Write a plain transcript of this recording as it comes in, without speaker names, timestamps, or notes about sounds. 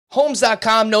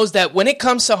Homes.com knows that when it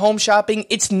comes to home shopping,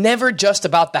 it's never just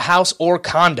about the house or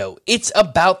condo. It's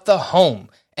about the home.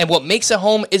 And what makes a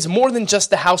home is more than just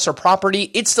the house or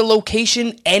property, it's the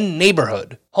location and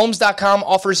neighborhood. Homes.com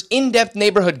offers in-depth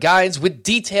neighborhood guides with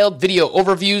detailed video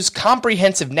overviews,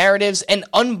 comprehensive narratives, and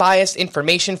unbiased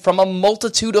information from a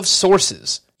multitude of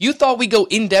sources. You thought we'd go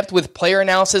in-depth with player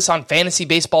analysis on fantasy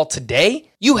baseball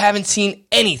today? You haven't seen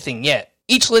anything yet.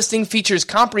 Each listing features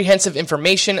comprehensive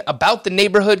information about the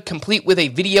neighborhood, complete with a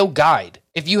video guide.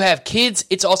 If you have kids,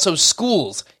 it's also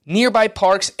schools, nearby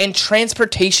parks, and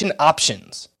transportation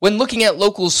options. When looking at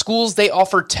local schools, they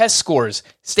offer test scores,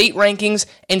 state rankings,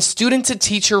 and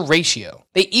student-to-teacher ratio.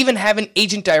 They even have an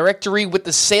agent directory with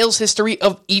the sales history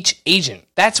of each agent.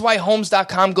 That's why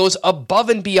Homes.com goes above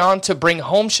and beyond to bring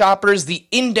home shoppers the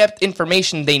in-depth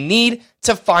information they need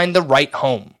to find the right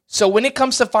home. So when it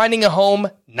comes to finding a home,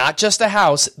 not just a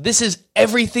house, this is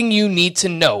everything you need to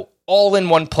know, all in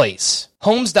one place.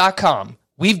 Homes.com.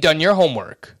 We've done your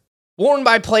homework. Worn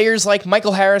by players like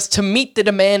Michael Harris to meet the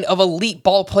demand of elite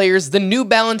ball players, the New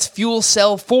Balance Fuel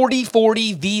Cell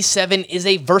 4040 V7 is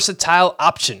a versatile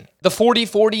option. The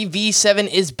 4040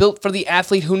 V7 is built for the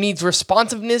athlete who needs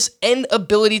responsiveness and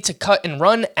ability to cut and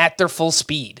run at their full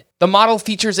speed. The model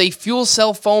features a fuel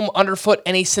cell foam underfoot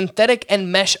and a synthetic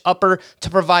and mesh upper to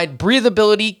provide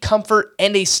breathability, comfort,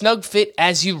 and a snug fit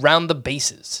as you round the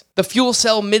bases. The fuel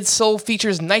cell midsole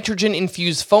features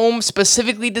nitrogen-infused foam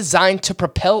specifically designed to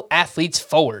propel athletes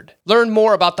forward. Learn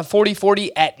more about the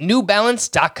 4040 at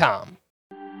newbalance.com.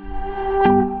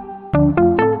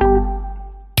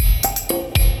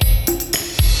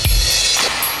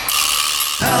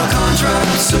 Alcantara,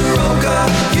 Soroka,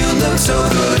 you look so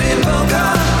good in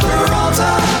Boca.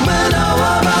 Peralta,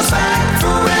 Manoa, bounce back for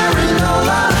Aaron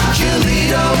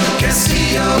Giolito,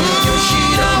 Castillo,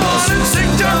 Yoshida, Mosu,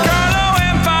 Carlo,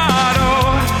 and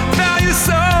Fado. Value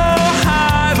so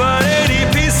high, but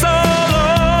ADP so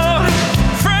low.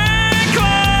 Frank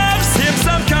Love's hip,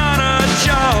 some kind of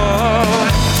Joe.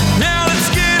 Now let's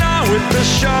get on with the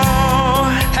show.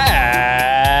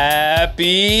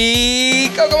 Happy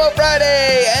Kokomo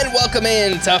Friday, and welcome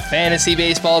in to Fantasy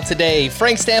Baseball Today.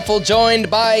 Frank Stanfield joined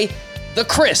by the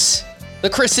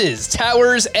Chris's,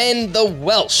 Towers, and the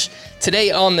Welsh.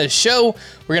 Today on the show,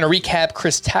 we're going to recap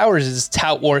Chris Towers'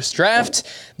 Tout Wars draft.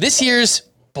 This year's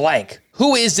blank.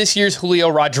 Who is this year's Julio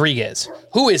Rodriguez?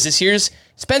 Who is this year's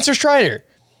Spencer Strider?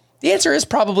 The answer is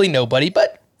probably nobody,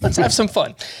 but let's have some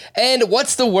fun. And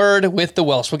what's the word with the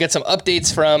Welsh? We'll get some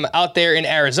updates from out there in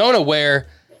Arizona where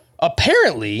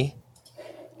apparently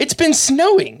it's been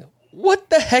snowing. What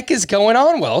the heck is going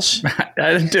on, Welsh?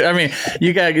 I mean,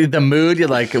 you got the mood. You're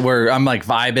like, I'm like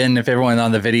vibing. If everyone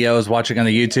on the video is watching on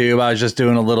the YouTube, I was just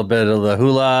doing a little bit of the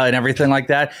hula and everything like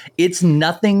that. It's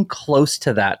nothing close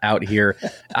to that out here.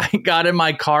 I got in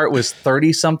my car. It was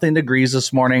 30 something degrees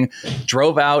this morning.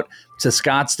 Drove out to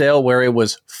Scottsdale where it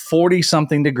was 40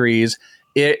 something degrees.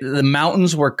 The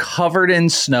mountains were covered in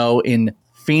snow in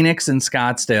Phoenix and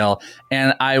Scottsdale,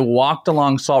 and I walked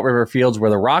along Salt River Fields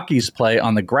where the Rockies play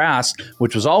on the grass,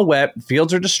 which was all wet.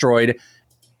 Fields are destroyed,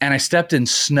 and I stepped in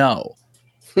snow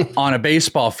on a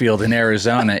baseball field in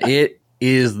Arizona. It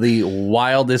is the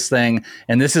wildest thing,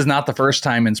 and this is not the first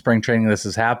time in spring training this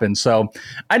has happened. So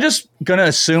I'm just going to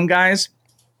assume, guys,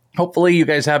 hopefully you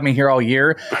guys have me here all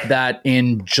year, that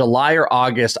in July or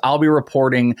August, I'll be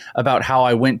reporting about how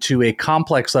I went to a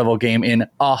complex level game in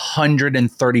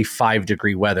 135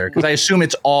 degree weather, because I assume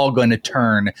it's all going to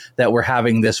turn that we're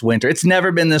having this winter. It's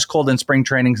never been this cold in spring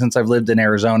training since I've lived in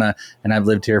Arizona, and I've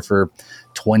lived here for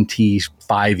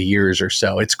 25 years or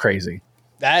so. It's crazy.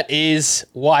 That is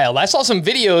wild. I saw some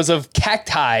videos of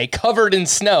cacti covered in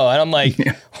snow, and I'm like,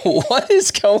 what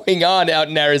is going on out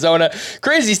in Arizona?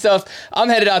 Crazy stuff. I'm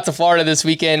headed out to Florida this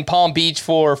weekend, Palm Beach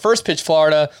for First Pitch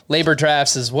Florida, labor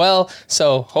drafts as well.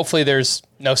 So hopefully there's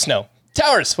no snow.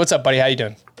 Towers, what's up, buddy? How you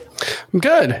doing? I'm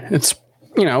good. It's,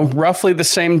 roughly the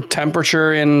same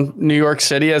temperature in New York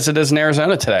City as it is in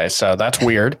Arizona today. So that's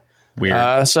weird. We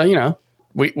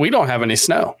don't have any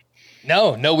snow.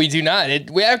 No, we do not.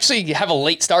 We actually have a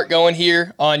late start going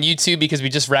here on YouTube because we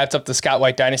just wrapped up the Scott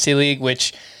White Dynasty League,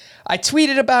 which I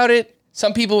tweeted about it.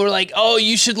 Some people were like, oh,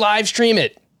 you should live stream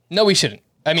it. No, we shouldn't.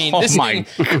 I mean, this thing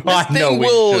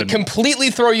will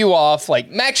completely throw you off. Like,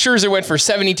 Max Scherzer went for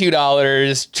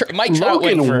 $72. Mike Trout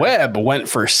Webb went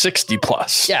for 60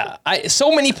 plus. Yeah.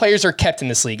 So many players are kept in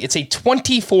this league. It's a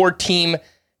 24-team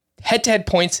head-to-head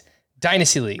points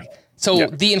Dynasty League. So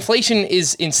the inflation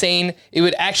is insane. It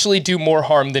would actually do more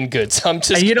harm than good. So I'm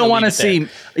just. And you don't want to see.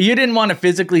 You didn't want to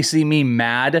physically see me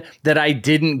mad that I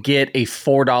didn't get a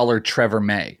 $4 Trevor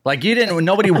May. Like you didn't.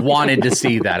 Nobody wanted to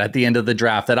see that at the end of the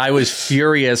draft. That I was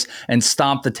furious and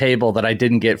stomped the table that I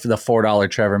didn't get for the $4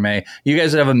 Trevor May. You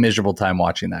guys would have a miserable time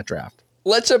watching that draft.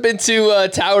 Let's jump into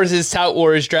Towers' Tout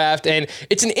Wars draft, and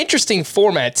it's an interesting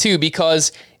format too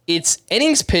because it's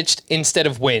innings pitched instead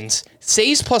of wins,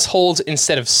 saves plus holds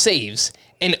instead of saves,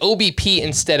 and OBP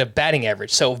instead of batting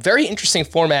average. So very interesting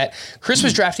format. Chris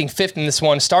was drafting 5th in this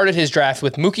one, started his draft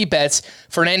with Mookie Betts,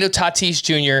 Fernando Tatis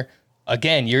Jr.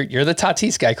 Again, you're the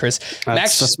Tatis guy, Chris.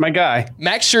 That's my guy.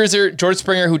 Max Scherzer, George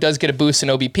Springer, who does get a boost in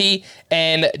OBP,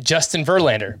 and Justin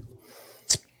Verlander.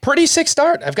 It's pretty sick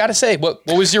start, I've got to say. What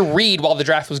was your read while the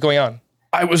draft was going on?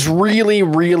 I was really,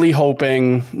 really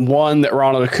hoping, one, that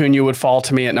Ronald Acuna would fall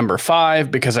to me at number 5,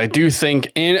 because I do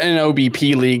think in an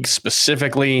OBP league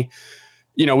specifically,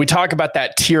 we talk about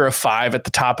that tier of 5 at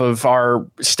the top of our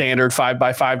standard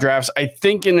 5x5 drafts. I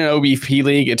think in an OBP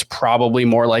league, it's probably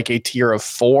more like a tier of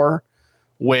 4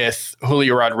 with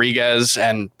Julio Rodriguez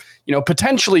and,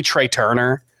 potentially Trey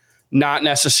Turner, not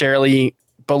necessarily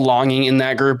belonging in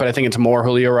that group, but I think it's more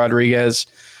Julio Rodriguez.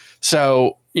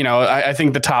 So, I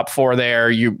think the top 4 there,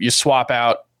 you swap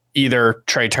out either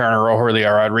Trey Turner or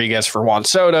Julio Rodriguez for Juan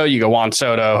Soto. You go Juan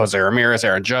Soto, Jose Ramirez,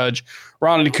 Aaron Judge.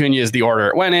 Ronald Acuna is the order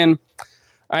it went in.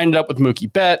 I ended up with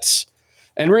Mookie Betts.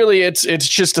 And really, it's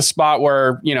just a spot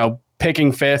where,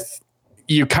 picking 5th,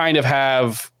 you kind of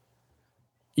have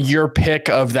your pick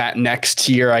of that next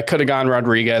tier. I could have gone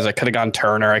Rodriguez. I could have gone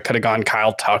Turner. I could have gone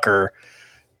Kyle Tucker.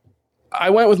 I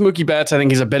went with Mookie Betts. I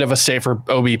think he's a bit of a safer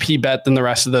OBP bet than the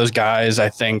rest of those guys. I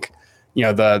think,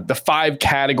 the 5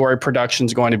 category production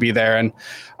is going to be there. And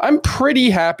I'm pretty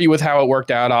happy with how it worked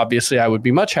out. Obviously, I would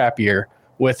be much happier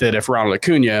with it if Ronald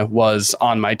Acuna was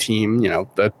on my team.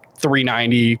 The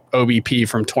 390 OBP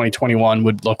from 2021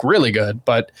 would look really good.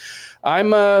 But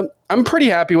I'm pretty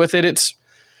happy with it. It's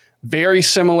very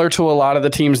similar to a lot of the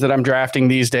teams that I'm drafting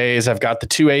these days. I've got the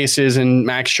 2 aces in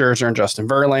Max Scherzer and Justin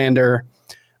Verlander.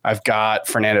 I've got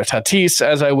Fernando Tatis,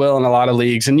 as I will in a lot of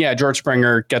leagues. And George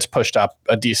Springer gets pushed up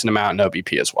a decent amount in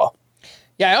OBP as well.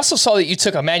 Yeah, I also saw that you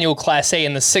took Emmanuel Clase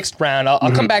in the 6th round.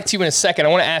 I'll come back to you in a second. I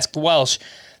want to ask Welsh,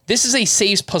 this is a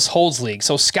saves plus holds league.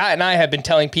 So Scott and I have been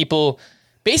telling people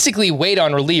basically wait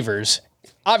on relievers.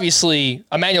 Obviously,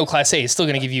 Emmanuel Clase is still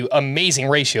going to give you amazing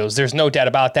ratios. There's no doubt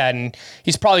about that. And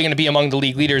he's probably going to be among the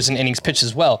league leaders in innings pitched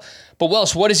as well. But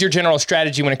Welsh, what is your general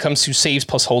strategy when it comes to saves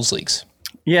plus holds leagues?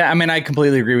 Yeah, I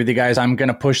completely agree with you guys. I'm going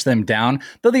to push them down.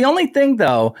 Though the only thing,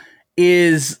 though,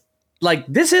 is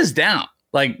this is down.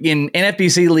 In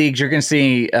NFBC leagues, you're going to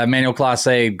see Emmanuel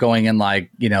Clase going in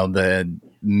the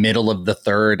middle of the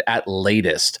 3rd at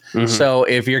latest. Mm-hmm. So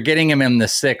if you're getting him in the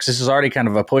 6th, this is already kind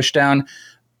of a push down.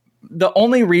 The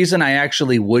only reason I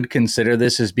actually would consider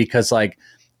this is because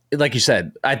like you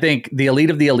said, I think the elite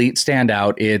of the elite stand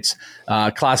out. It's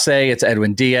Clase, it's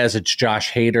Edwin Diaz, it's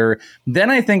Josh Hader. Then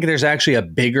I think there's actually a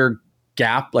bigger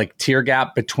gap, tier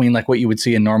gap between what you would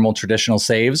see in normal traditional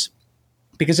saves.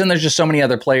 Because then there's just so many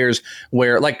other players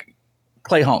where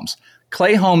Clay Holmes.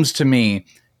 Clay Holmes to me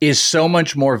is so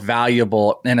much more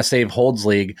valuable in a save holds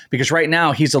league because right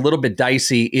now he's a little bit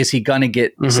dicey. Is he going to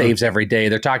get saves every day?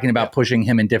 They're talking about pushing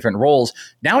him in different roles.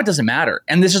 Now it doesn't matter.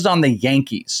 And this is on the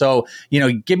Yankees. So,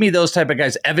 give me those type of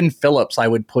guys. Evan Phillips, I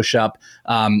would push up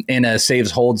in a saves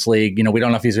holds league. We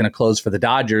don't know if he's going to close for the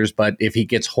Dodgers, but if he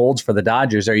gets holds for the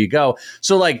Dodgers, there you go.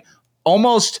 So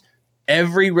almost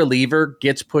every reliever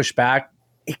gets pushed back,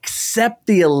 except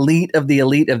the elite of the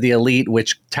elite of the elite,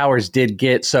 which Towers did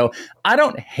get. So I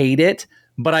don't hate it,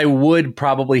 but I would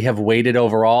probably have waited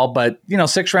overall. But,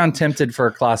 6th round tempted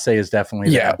for Clase is definitely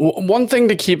there. One thing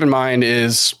to keep in mind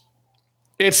is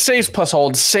it's saves plus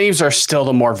holds. Saves are still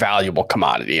the more valuable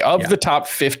commodity. Of the top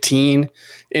 15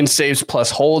 in saves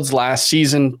plus holds last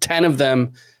season, 10 of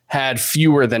them had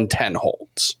fewer than 10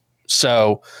 holds.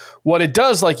 So what it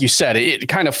does, like you said, it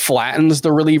kind of flattens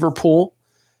the reliever pool.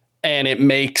 And it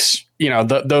makes,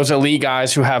 those elite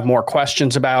guys who have more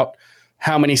questions about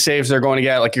how many saves they're going to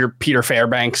get, like your Peter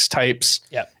Fairbanks types,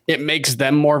 it makes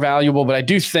them more valuable. But I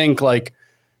do think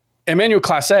Emmanuel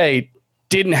Clase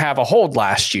didn't have a hold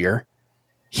last year.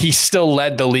 He still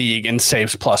led the league in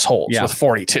saves plus holds with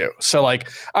 42. So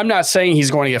I'm not saying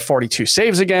he's going to get 42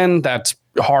 saves again. That's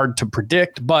hard to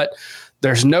predict, but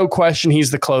there's no question he's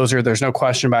the closer. There's no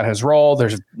question about his role.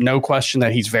 There's no question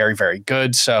that he's very, very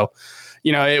good. So,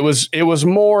 it was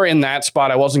more in that spot.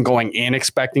 I wasn't going in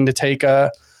expecting to take a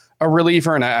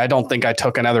reliever, and I don't think I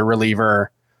took another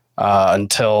reliever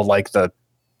until the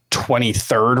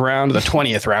 23rd round, the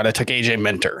 20th round. I took AJ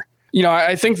Minter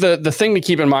I think the thing to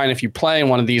keep in mind if you play in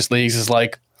one of these leagues is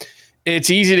like, it's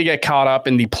easy to get caught up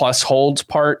in the plus holds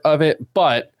part of it,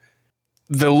 but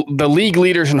the league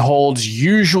leaders in holds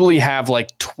usually have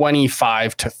like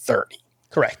 25 to 30.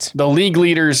 Correct. The league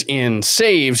leaders in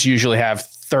saves usually have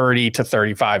 30 to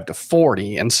 35 to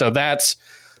 40. And so that's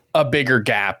a bigger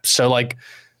gap. So like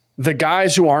the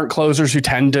guys who aren't closers who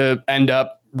tend to end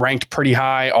up ranked pretty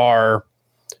high are,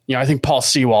 I think Paul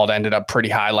Sewald ended up pretty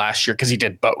high last year because he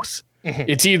did both. Mm-hmm.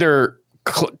 It's either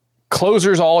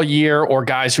closers all year or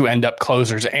guys who end up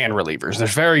closers and relievers.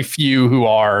 There's very few who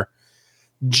are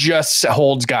just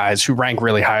holds guys who rank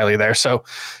really highly there. So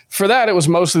for that, it was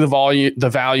mostly the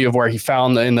value of where he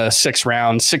found in the 6th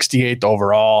round, 68th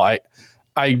overall.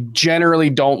 I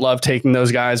generally don't love taking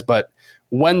those guys, but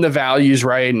when the value's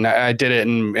right, and I did it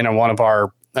in one of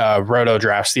our roto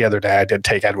drafts the other day, I did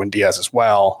take Edwin Diaz as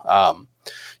well.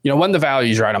 When the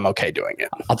value's right, I'm okay doing it.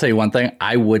 I'll tell you one thing.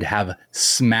 I would have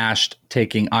smashed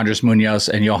taking Andres Munoz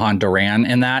and Johan Duran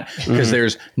in that because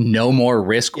there's no more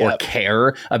risk or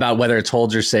care about whether it's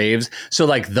holds or saves. So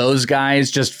like those guys,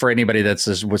 just for anybody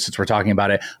since we're talking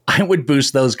about it, I would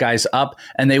boost those guys up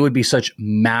and they would be such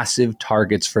massive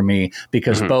targets for me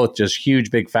because both just huge,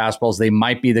 big fastballs. They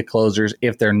might be the closers.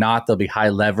 If they're not, they'll be high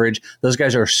leverage. Those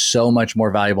guys are so much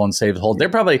more valuable in saves hold. They're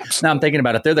probably, now I'm thinking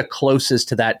about it, they're the closest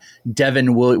to that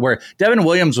where Devin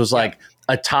Williams was like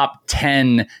a top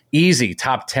 10, easy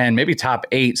top 10, maybe top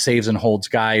 8 saves and holds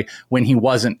guy when he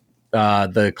wasn't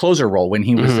the closer role, when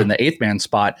he was in the 8th man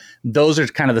spot. Those are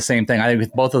kind of the same thing. I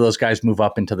think both of those guys move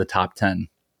up into the top 10.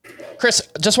 Chris,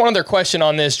 just one other question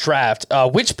on this draft.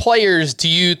 Which players do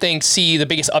you think see the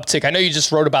biggest uptick? I know you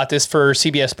just wrote about this for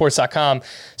CBSSports.com.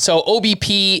 So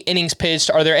OBP, innings pitched,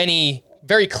 are there any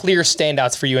very clear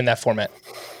standouts for you in that format?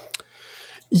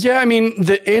 Yeah, I mean,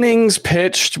 the innings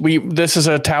pitched, this is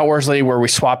a Tout Wars league where we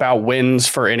swap out wins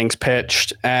for innings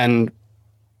pitched. And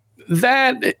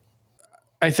that,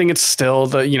 I think it's still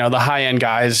the high-end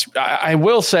guys. I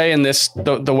will say in this,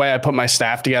 the way I put my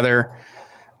staff together,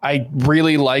 I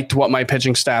really liked what my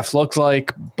pitching staff looked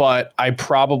like, but I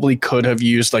probably could have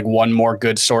used like one more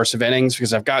good source of innings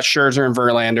because I've got Scherzer and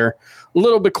Verlander. A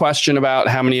little bit question about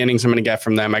how many innings I'm going to get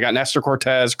from them. I got Nestor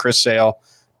Cortez, Chris Sale,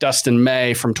 Dustin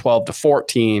May from 12 to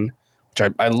 14,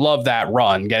 which I love that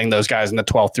run, getting those guys in the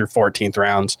 12th through 14th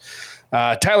rounds.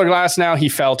 Tyler Glasnow, he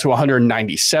fell to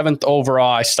 197th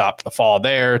overall. I stopped the fall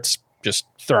there. It's just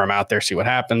throw him out there, see what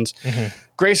happens.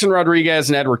 Grayson Rodriguez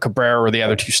and Edward Cabrera were the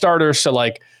other 2 starters. So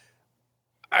like,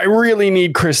 I really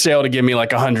need Chris Sale to give me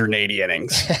like 180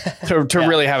 innings to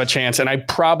really have a chance. And I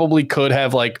probably could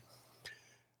have like,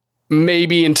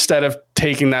 maybe instead of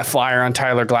taking that flyer on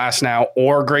Tyler Glasnow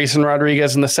or Grayson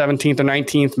Rodriguez in the 17th or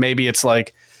 19th, maybe it's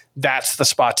like that's the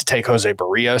spot to take Jose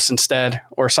Barrios instead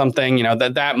or something.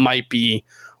 That might be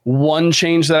one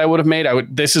change that I would have made.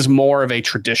 This is more of a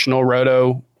traditional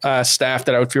roto staff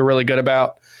that I would feel really good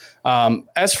about.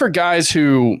 As for guys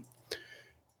who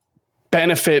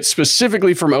benefit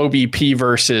specifically from OBP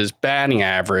versus batting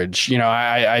average,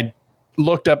 I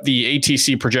looked up the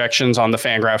ATC projections on the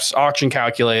Fangraphs auction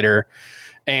calculator,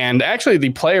 and actually the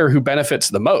player who benefits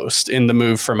the most in the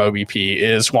move from OBP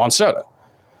is Juan Soto,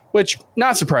 which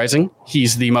not surprising.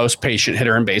 He's the most patient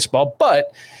hitter in baseball,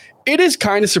 but it is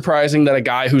kind of surprising that a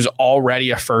guy who's already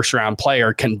a first-round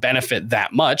player can benefit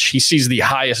that much. He sees the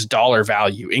highest dollar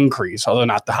value increase, although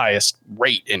not the highest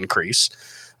rate increase.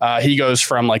 He goes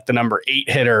from like the number 8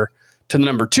 hitter to the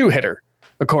number 2 hitter,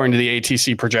 according to the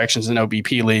ATC projections in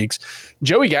OBP leagues.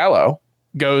 Joey Gallo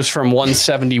goes from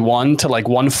 171 to like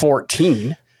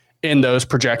 114 in those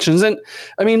projections. And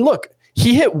I mean, look,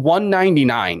 he hit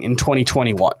 199 in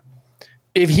 2021.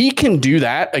 If he can do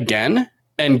that again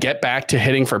and get back to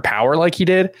hitting for power like he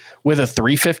did with a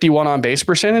 351 on base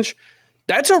percentage,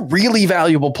 that's a really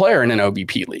valuable player in an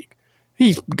OBP league.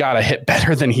 He got to hit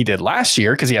better than he did last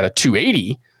year because he had a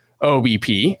 280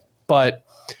 OBP, but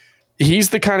he's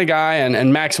the kind of guy,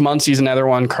 and Max Muncy's another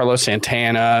one, Carlos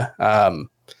Santana.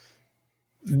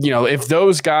 If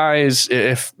those guys,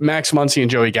 if Max Muncy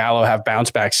and Joey Gallo have bounce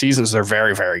back seasons, they're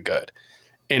very, very good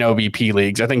in OBP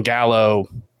leagues. I think Gallo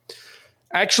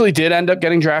actually did end up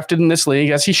getting drafted in this league,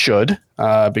 as he should,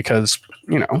 because,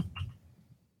 he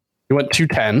went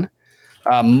 210.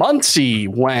 Muncy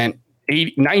went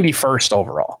 91st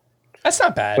overall. That's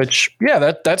not bad. Which, yeah,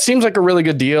 that seems like a really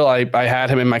good deal. I had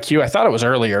him in my queue. I thought it was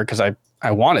earlier because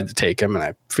I wanted to take him, and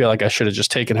I feel like I should have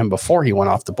just taken him before he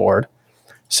went off the board,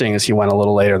 seeing as he went a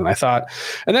little later than I thought.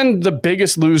 And then the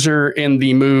biggest loser in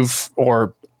the move,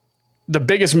 or the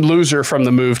biggest loser from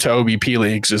the move to OBP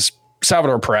leagues, is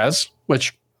Salvador Perez,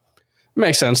 which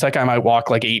Makes sense. That guy might walk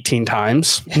like 18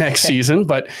 times next season,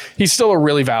 but he's still a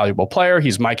really valuable player.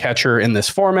 He's my catcher in this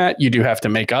format. You do have to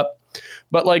make up,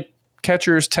 but like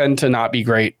catchers tend to not be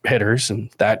great hitters, and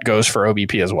that goes for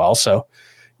OBP as well. So,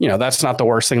 that's not the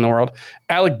worst thing in the world.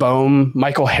 Alec Boehm,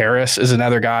 Michael Harris is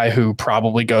another guy who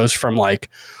probably goes from like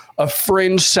a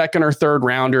fringe second or third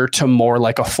rounder to more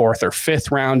like a fourth or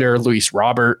fifth rounder. Luis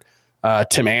Robert,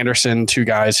 Tim Anderson, two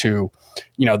guys who,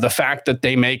 the fact that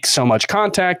they make so much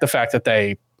contact, the fact that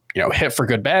they, hit for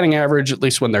good batting average, at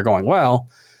least when they're going well,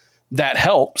 that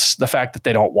helps. The fact that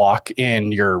they don't walk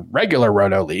in your regular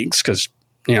roto leagues because,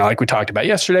 like we talked about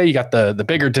yesterday, you got the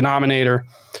bigger denominator.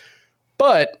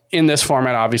 But in this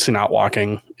format, obviously not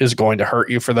walking is going to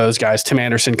hurt you for those guys. Tim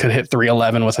Anderson could hit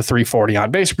 311 with a 340 on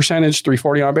base percentage,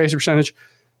 340 on base percentage.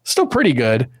 Still pretty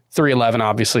good. 311,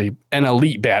 obviously, an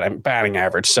elite batting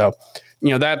average. So,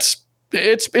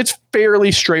 it's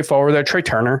fairly straightforward there. Trey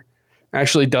Turner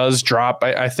actually does drop,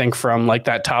 I think, from like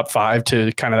that top 5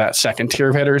 to kind of that second tier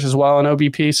of hitters as well in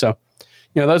OBP. So,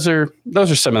 those are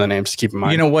some of the names to keep in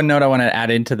mind. One note I want to add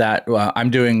into that. I'm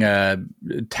doing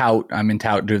tout. I'm in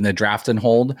tout doing the draft and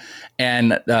hold.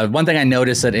 And one thing I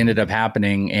noticed that ended up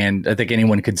happening, and I think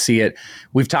anyone could see it.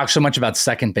 We've talked so much about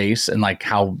second base and like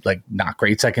how like not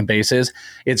great second base is.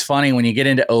 It's funny when you get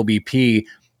into OBP,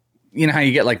 how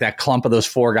you get like that clump of those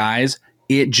 4 guys.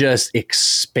 It just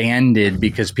expanded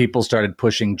because people started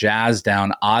pushing Jazz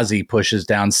down. Ozzy pushes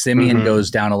down. Simeon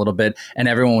goes down a little bit, and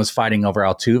everyone was fighting over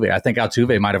Altuve. I think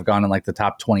Altuve might have gone in like the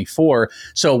top 24.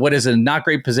 So what is a not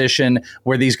great position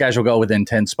where these guys will go within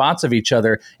 10 spots of each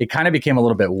other, it kind of became a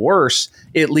little bit worse,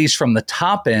 at least from the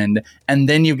top end. And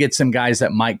then you get some guys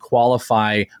that might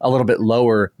qualify a little bit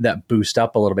lower that boost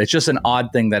up a little bit. It's just an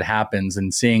odd thing that happens,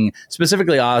 and seeing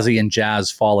specifically Ozzy and Jazz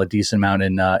fall a decent amount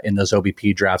in those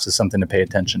OBP drafts is something to pay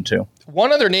attention to.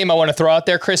 One other name I want to throw out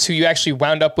there, Chris, who you actually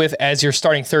wound up with as your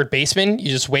starting third baseman.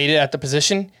 You just waited at the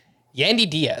position. Yandy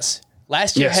Diaz.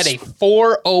 Last year had a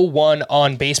 401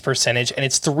 on base percentage, and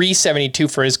it's 372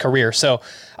 for his career. So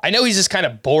I know he's just kind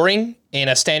of boring in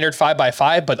a standard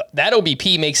 5x5, but that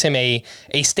OBP makes him a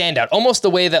standout, almost the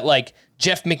way that like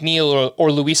Jeff McNeil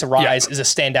or Luis Arraez is a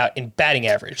standout in batting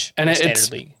average in a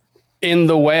standard league. In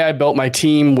the way I built my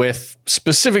team with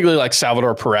specifically like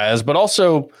Salvador Perez, but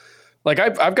also like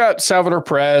I've got Salvador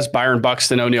Perez, Byron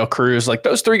Buxton, O'Neal Cruz. Like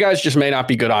those 3 guys just may not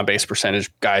be good on base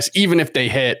percentage guys, even if they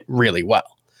hit really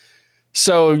well.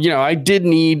 So, I did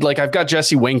need, like, I've got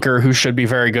Jesse Winker, who should be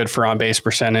very good for on base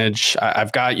percentage.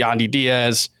 I've got Yandy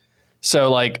Diaz.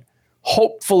 So, like,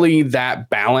 hopefully that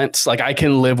balance, like, I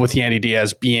can live with Yandy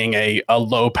Diaz being a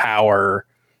low power,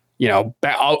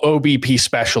 OBP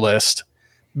specialist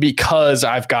because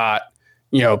I've got,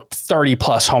 30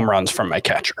 plus home runs from my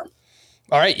catcher.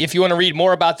 All right. If you want to read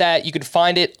more about that, you can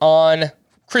find it on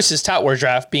Chris's Tout Wars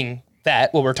draft, being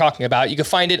that what we're talking about. You can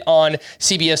find it on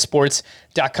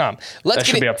cbssports.com. That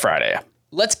should be up Friday.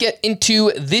 Let's get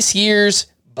into this year's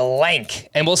blank.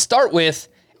 And we'll start with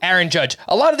Aaron Judge.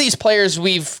 A lot of these players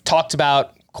we've talked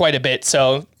about quite a bit,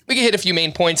 so we can hit a few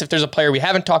main points. If there's a player we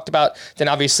haven't talked about, then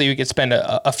obviously we could spend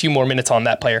a few more minutes on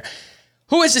that player.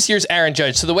 Who is this year's Aaron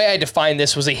Judge? So the way I defined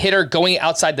this was a hitter going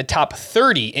outside the top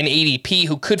 30 in ADP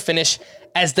who could finish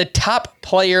as the top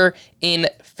player in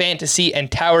fantasy.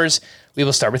 And Towers, we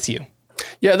will start with you.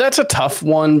 Yeah, that's a tough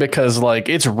one because like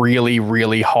it's really,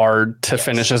 really hard to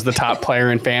finish as the top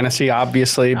player in fantasy,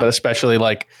 obviously, but especially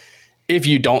like if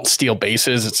you don't steal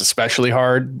bases, it's especially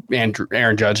hard. And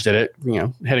Aaron Judge did it,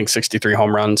 hitting 63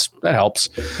 home runs. That helps.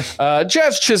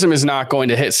 Jazz Chisholm is not going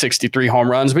to hit 63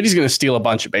 home runs, but he's going to steal a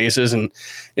bunch of bases. And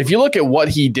if you look at what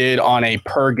he did on a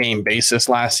per game basis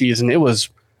last season, it was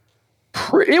a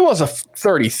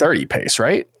 30-30 pace,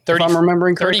 right? 30, if I'm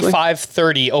remembering correctly.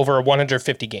 35-30 over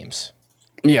 150 games.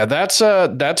 Yeah,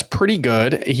 that's pretty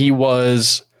good. He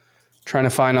was trying to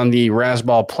find on the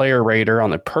Razzball player rater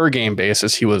on the per game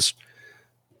basis. He was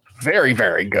very,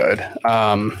 very good.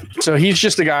 So he's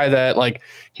just a guy that like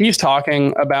he's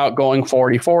talking about going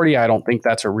 40-40. I don't think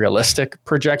that's a realistic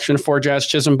projection for Jazz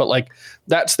Chisholm, but like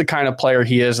that's the kind of player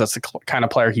he is. That's the kind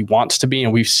of player he wants to be.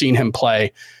 And we've seen him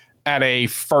play at a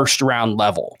first round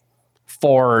level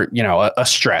for, a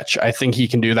stretch. I think he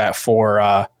can do that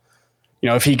for,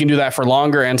 if he can do that for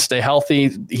longer and stay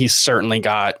healthy, he's certainly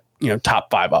got, top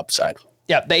 5 upside.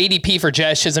 Yeah, the ADP for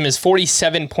Jazz Chisholm is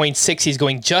 47.6. He's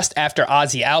going just after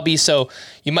Ozzy Albies, so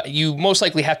you most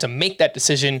likely have to make that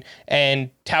decision.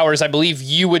 And Towers, I believe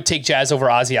you would take Jazz over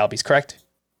Ozzy Albies, correct?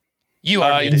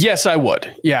 Yes, I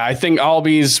would. Yeah, I think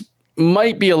Albies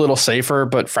might be a little safer,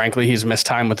 but frankly, he's missed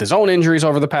time with his own injuries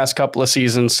over the past couple of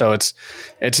seasons, so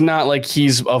it's not like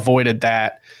he's avoided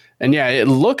that. And yeah, it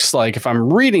looks like, if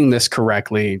I'm reading this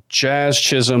correctly, Jazz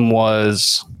Chisholm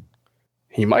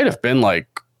he might have been like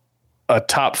a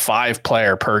top 5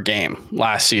 player per game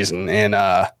last season in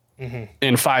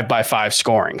 5x5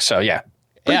 scoring. So yeah,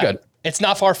 pretty good. It's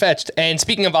not far-fetched. And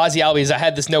speaking of Ozzy Albies, I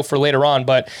had this note for later on,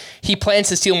 but he plans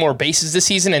to steal more bases this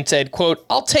season and said, quote,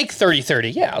 I'll take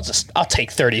 30-30. Yeah, I'll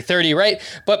take 30-30, right?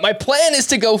 But my plan is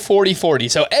to go 40-40.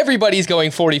 So everybody's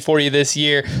going 40-40 this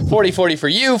year. 40-40 for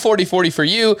you, 40-40 for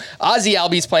you. Ozzy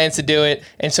Albies plans to do it,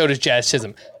 and so does Jazz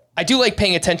Chisholm. I do like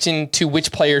paying attention to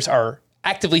which players are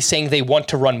actively saying they want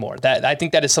to run more. I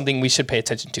think that is something we should pay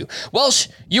attention to. Welsh,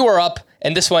 you are up,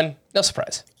 and this one, no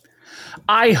surprise.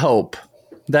 I hope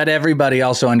that everybody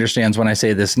also understands when I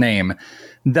say this name,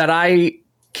 that I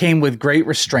came with great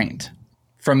restraint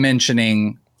from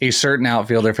mentioning a certain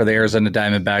outfielder for the Arizona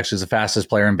Diamondbacks who's the fastest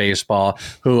player in baseball,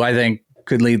 who I think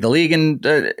could lead the league.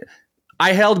 And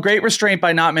I held great restraint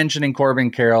by not mentioning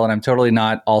Corbin Carroll, and I'm totally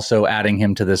not also adding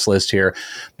him to this list here.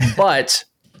 But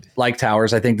like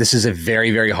Towers, I think this is a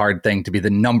very, very hard thing to be the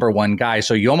number one guy.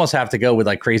 So you almost have to go with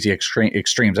like crazy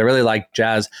extremes. I really like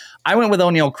Jazz. I went with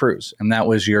O'Neal Cruz, and that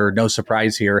was your no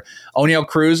surprise here. O'Neal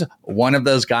Cruz, one of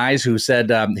those guys who said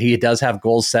he does have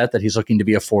goals set, that he's looking to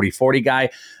be a 40-40 guy.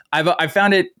 I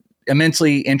found it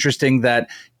immensely interesting that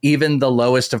even the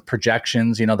lowest of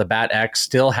projections, the Bat X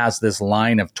still has this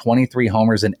line of 23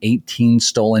 homers and 18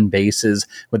 stolen bases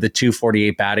with a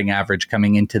 248 batting average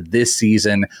coming into this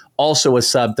season, also a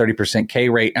sub 30% K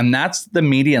rate. And that's the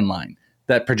median line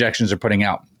that projections are putting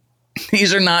out.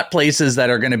 These are not places that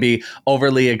are going to be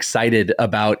overly excited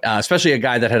about, especially a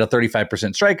guy that had a 35%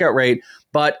 strikeout rate,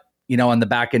 but on the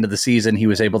back end of the season, he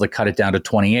was able to cut it down to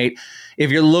 28. If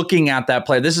you're looking at that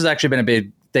player, this has actually been a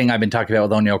big thing I've been talking about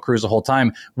with O'Neal Cruz the whole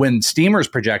time. When Steamer's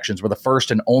projections were the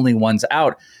first and only ones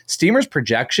out, Steamer's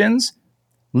projections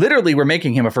literally were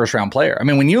making him a first round player. I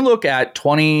mean, when you look at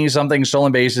 20 something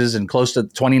stolen bases and close to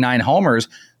 29 homers,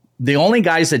 the only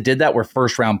guys that did that were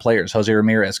first round players, Jose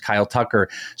Ramirez, Kyle Tucker.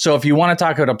 So if you want to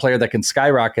talk about a player that can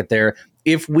skyrocket there,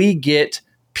 if we get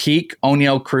peak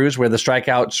O'Neal Cruz where the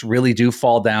strikeouts really do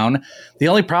fall down, the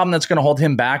only problem that's going to hold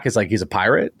him back is like he's a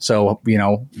Pirate. So,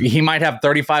 he might have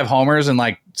 35 homers and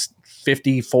like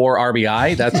 54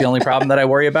 RBI. That's the only problem that I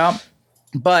worry about.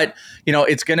 But,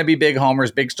 it's going to be big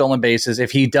homers, big stolen bases.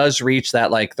 If he does reach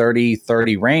that like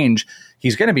 30-30 range,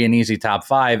 he's going to be an easy top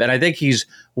 5. And I think he's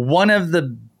one of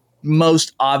the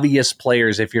most obvious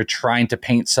players if you're trying to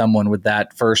paint someone with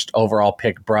that first overall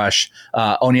pick brush,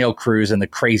 O'Neal Cruz and the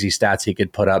crazy stats he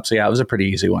could put up. So yeah, it was a pretty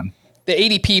easy one. The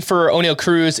ADP for O'Neal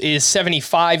Cruz is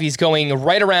 75. He's going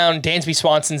right around Dansby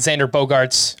Swanson, Xander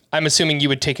Bogaerts. I'm assuming you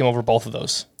would take him over both of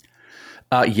those.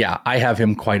 Yeah, I have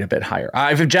him quite a bit higher.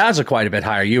 I have Jazz quite a bit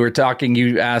higher.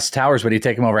 You asked Towers, would he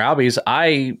take him over Albies?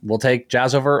 I will take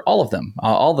Jazz over all of them,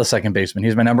 all the second basemen.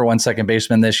 He's my number one second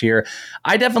baseman this year.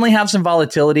 I definitely have some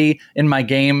volatility in my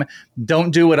game.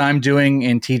 Don't do what I'm doing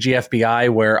in TGFBI,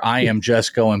 where I am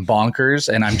just going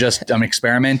bonkers and I'm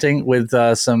experimenting with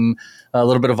a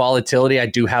little bit of volatility. I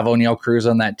do have O'Neal Cruz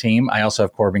on that team. I also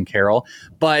have Corbin Carroll,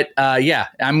 but yeah,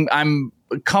 I'm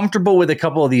comfortable with a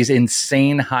couple of these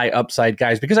insane high upside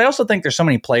guys, because I also think there's so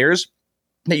many players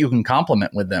that you can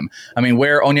complement with them. I mean,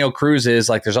 where O'Neal Cruz is,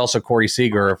 like, there's also Corey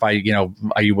Seager.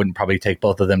 You wouldn't probably take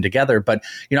both of them together, but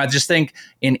I just think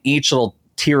in each little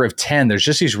tier of 10, there's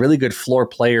just these really good floor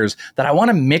players that I want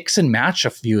to mix and match a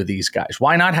few of these guys.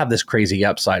 Why not have this crazy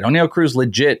upside? O'Neal Cruz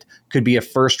legit could be a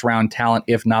first round talent,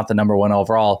 if not the number one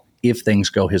overall, if things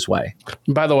go his way.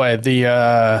 By the way,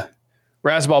 the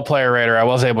Razzball Player Rater, I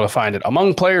was able to find it.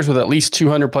 Among players with at least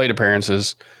 200 plate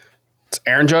appearances, it's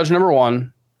Aaron Judge number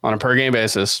 1 on a per game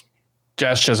basis,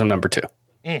 Jazz Chisholm number 2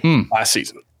 last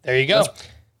season. There you go. That's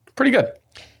pretty good.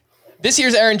 This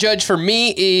year's Aaron Judge for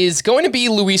me is going to be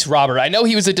Luis Robert. I know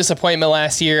he was a disappointment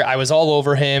last year. I was all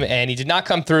over him, and he did not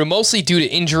come through, mostly due to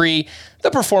injury.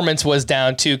 The performance was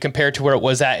down too compared to where it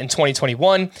was at in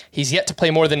 2021. He's yet to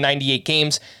play more than 98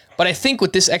 games. But I think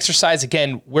with this exercise,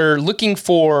 again, we're looking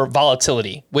for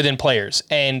volatility within players.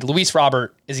 And Luis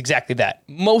Robert is exactly that,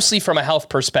 mostly from a health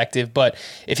perspective. But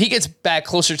if he gets back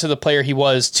closer to the player he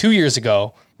was 2 years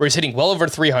ago, where he's hitting well over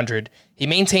 300, he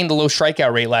maintained the low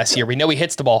strikeout rate last year. We know he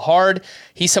hits the ball hard.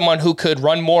 He's someone who could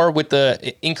run more with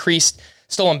the increased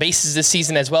stolen bases this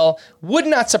season as well. Would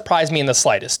not surprise me in the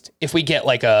slightest if we get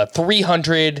like a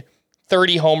 300,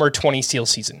 30 homer, 20 steal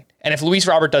season. And if Luis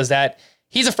Robert does that,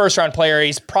 he's a first-round player.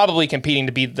 He's probably competing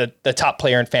to be the top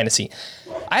player in fantasy.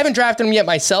 I haven't drafted him yet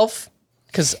myself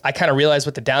because I kind of realize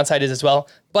what the downside is as well,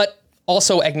 but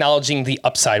also acknowledging the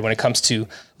upside when it comes to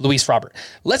Luis Robert.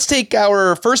 Let's take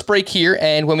our first break here,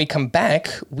 and when we come back,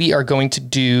 we are going to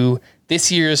do this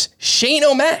year's Shane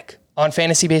O'Mac on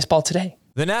Fantasy Baseball Today.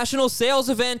 The national sales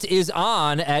event is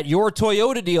on at your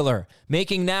Toyota dealer,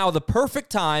 making now the perfect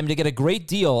time to get a great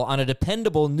deal on a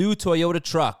dependable new Toyota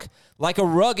truck. Like a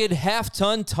rugged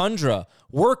half-ton Tundra,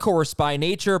 workhorse by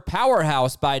nature,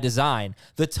 powerhouse by design,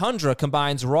 the Tundra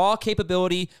combines raw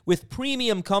capability with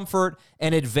premium comfort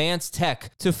and advanced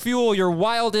tech to fuel your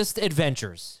wildest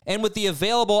adventures. And with the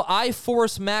available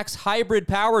iForce Max hybrid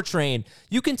powertrain,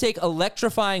 you can take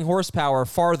electrifying horsepower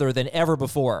farther than ever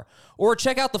before. Or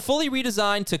check out the fully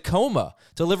redesigned Tacoma,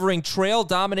 delivering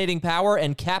trail-dominating power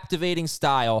and captivating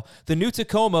style. The new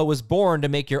Tacoma was born to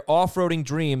make your off-roading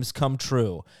dreams come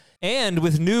true. And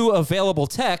with new available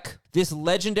tech, this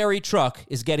legendary truck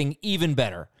is getting even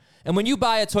better. And when you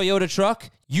buy a Toyota truck,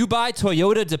 you buy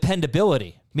Toyota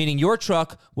dependability, meaning your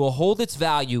truck will hold its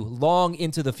value long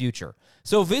into the future.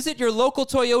 So visit your local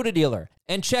Toyota dealer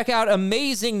and check out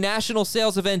amazing national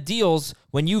sales event deals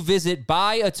when you visit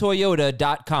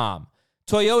buyatoyota.com.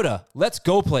 Toyota, let's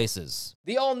go places.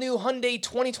 The all-new Hyundai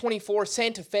 2024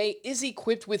 Santa Fe is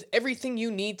equipped with everything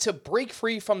you need to break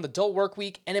free from the dull work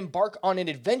week and embark on an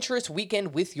adventurous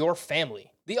weekend with your family.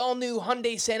 The all-new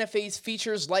Hyundai Santa Fe's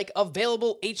features like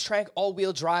available H-Track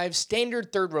all-wheel drive,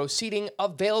 standard third-row seating,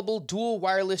 available dual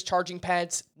wireless charging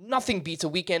pads. Nothing beats a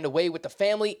weekend away with the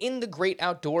family in the great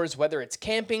outdoors, whether it's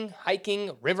camping,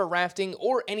 hiking, river rafting,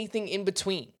 or anything in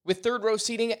between. With third-row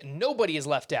seating, nobody is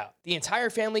left out. The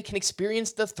entire family can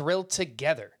experience the thrill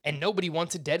together, and nobody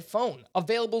wants a dead phone.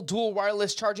 Available dual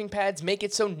wireless charging pads make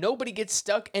it so nobody gets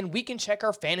stuck, and we can check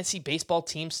our fantasy baseball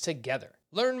teams together.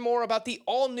 Learn more about the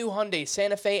all-new Hyundai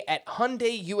Santa Fe at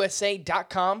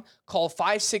HyundaiUSA.com. Call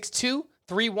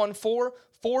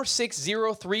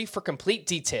 562-314-4603 for complete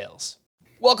details.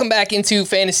 Welcome back into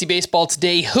Fantasy Baseball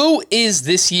Today. Who is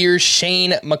this year's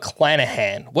Shane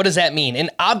McClanahan? What does that mean? An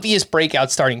obvious breakout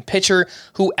starting pitcher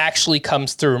who actually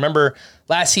comes through. Remember,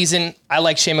 last season, I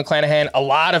liked Shane McClanahan. A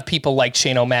lot of people liked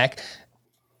Shane O'Mac.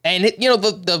 And,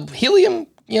 the helium...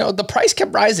 the price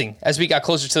kept rising as we got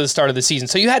closer to the start of the season.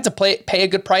 So you had to pay a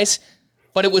good price,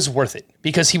 but it was worth it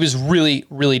because he was really,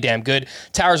 really damn good.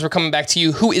 Towers, we're coming back to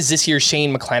you. Who is this year's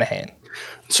Shane McClanahan?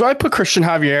 So I put Christian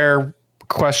Javier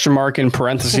question mark in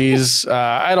parentheses.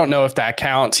 I don't know if that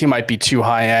counts. He might be too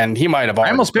high end. He might have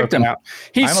already almost picked him out.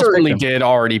 He certainly did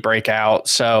already break out.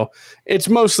 So it's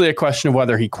mostly a question of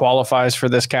whether he qualifies for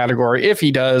this category. If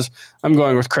he does, I'm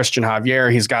going with Christian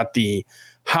Javier. He's got the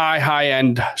high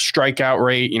end strikeout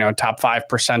rate, top 5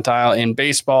 percentile in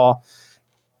baseball,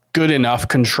 good enough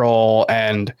control.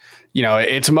 And,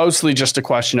 it's mostly just a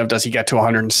question of, does he get to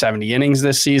 170 innings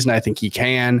this season? I think he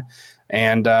can.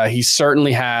 And he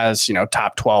certainly has,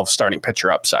 top 12 starting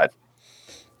pitcher upside.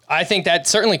 I think that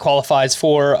certainly qualifies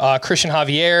for Christian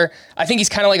Javier. I think he's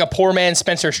kind of like a poor man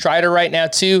Spencer Strider right now,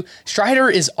 too. Strider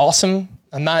is awesome.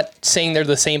 I'm not saying they're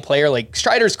the same player. Like,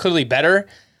 Strider's clearly better,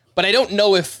 but I don't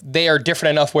know if they are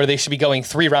different enough where they should be going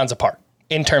 3 rounds apart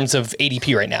in terms of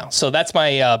ADP right now. So that's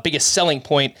my biggest selling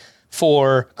point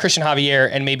for Christian Javier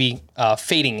and maybe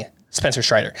fading Spencer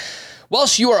Strider.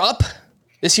 Welsh, you are up.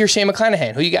 This year's Shane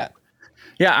McClanahan. Who you got?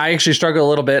 Yeah, I actually struggled a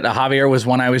little bit. Javier was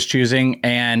one I was choosing,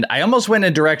 and I almost went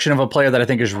in a direction of a player that I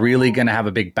think is really going to have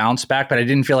a big bounce back, but I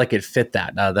didn't feel like it fit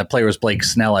that. That player was Blake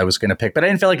Snell I was going to pick, but I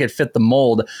didn't feel like it fit the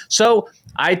mold. So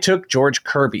I took George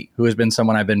Kirby, who has been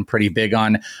someone I've been pretty big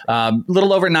on.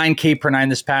 Little over 9K per nine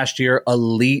this past year.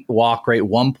 Elite walk rate,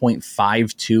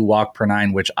 1.52 walk per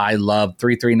nine, which I love.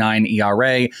 3.39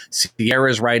 ERA.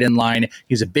 Sierra's right in line.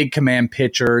 He's a big command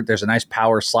pitcher. There's a nice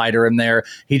power slider in there.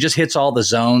 He just hits all the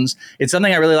zones. It's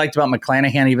something I really liked about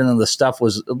McClanahan, even though the stuff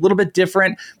was a little bit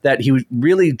different, that he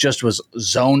really just was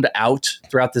zoned out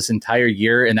throughout this entire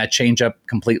year, and that changeup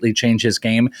completely changed his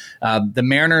game. The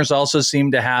Mariners also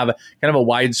seem to have kind of a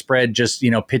widespread just,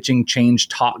 pitching change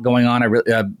talk going on.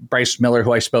 Bryce Miller,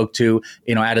 who I spoke to,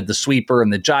 added the sweeper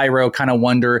and the gyro. Kind of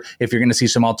wonder if you're going to see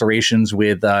some alterations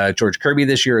with George Kirby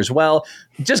this year as well.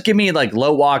 Just give me like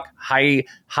low walk, high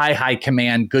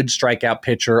command, good strikeout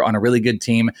pitcher on a really good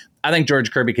team. I think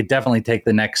George Kirby could definitely take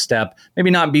the next step. Maybe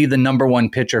not be the number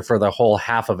one pitcher for the whole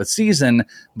half of a season,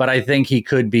 but I think he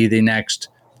could be the next,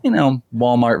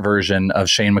 Walmart version of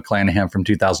Shane McClanahan from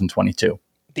 2022.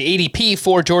 The ADP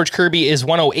for George Kirby is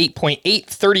 108.8,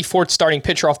 34th starting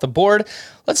pitcher off the board.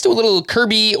 Let's do a little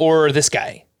Kirby or this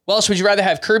guy. Welsh, would you rather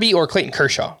have Kirby or Clayton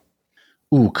Kershaw?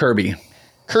 Ooh, Kirby.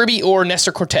 Kirby or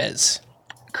Nestor Cortez?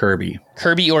 Kirby.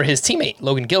 Kirby or his teammate,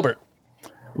 Logan Gilbert?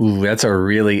 Ooh, that's a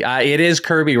really... it is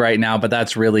Kirby right now, but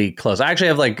that's really close. I actually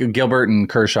have like Gilbert and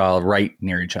Kershaw right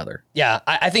near each other. Yeah,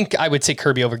 I think I would say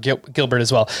Kirby over Gilbert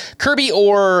as well. Kirby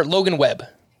or Logan Webb?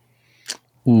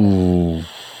 Ooh.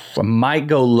 I might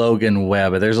go Logan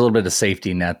Webb, but there's a little bit of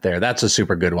safety net there. That's a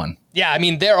super good one. Yeah, I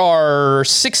mean, there are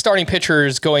 6 starting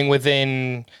pitchers going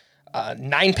within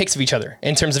 9 picks of each other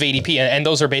in terms of ADP, and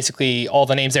those are basically all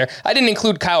the names there. I didn't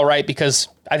include Kyle Wright because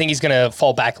I think he's going to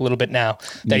fall back a little bit now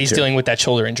that he's dealing with that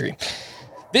shoulder injury.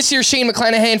 This year's Shane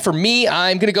McClanahan for me,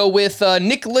 I'm going to go with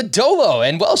Nick Lodolo.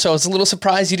 And Welsh, I was a little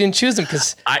surprised you didn't choose him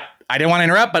because I didn't want to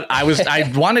interrupt, but I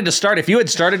wanted to start. If you had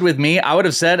started with me, I would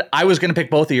have said I was going to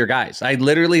pick both of your guys. I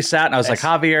literally sat and I was like,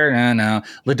 Javier, no.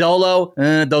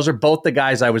 Lodolo, those are both the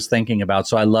guys I was thinking about.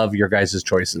 So I love your guys'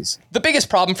 choices. The biggest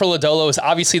problem for Lodolo is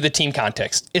obviously the team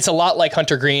context. It's a lot like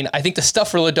Hunter Green. I think the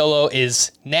stuff for Lodolo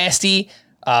is nasty,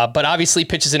 but obviously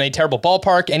pitches in a terrible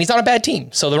ballpark, and he's on a bad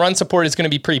team. So the run support is going to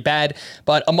be pretty bad.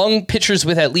 But among pitchers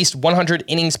with at least 100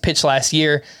 innings pitched last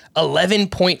year,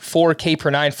 11.4 K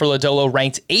per 9 for Lodolo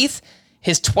ranked 8th.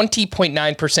 His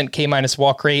 20.9% K minus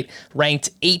walk rate ranked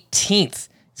 18th.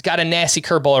 He's got a nasty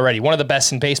curveball already, one of the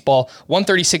best in baseball.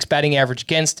 136 batting average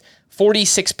against,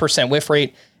 46% whiff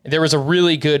rate. There was a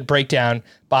really good breakdown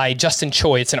by Justin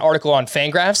Choi. It's an article on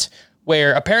Fangraphs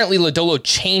where apparently Lodolo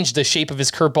changed the shape of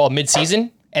his curveball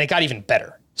midseason, and it got even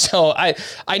better. So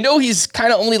I know he's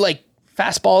kind of only like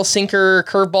fastball, sinker,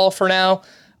 curveball for now.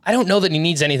 I don't know that he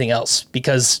needs anything else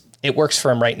because it works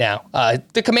for him right now.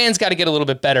 The command's got to get a little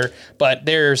bit better, but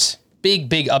there's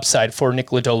big upside for Nick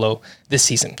Lodolo this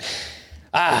season.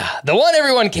 The one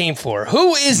everyone came for.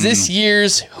 Who is this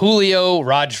year's Julio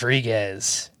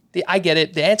Rodriguez? I get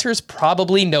it. The answer is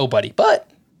probably nobody, but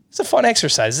it's a fun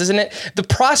exercise, isn't it? The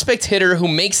prospect hitter who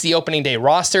makes the opening day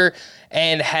roster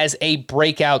and has a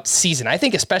breakout season. I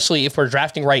think especially if we're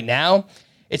drafting right now,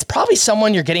 it's probably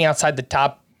someone you're getting outside the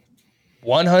top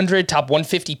 100, top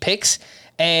 150 picks.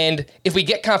 And if we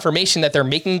get confirmation that they're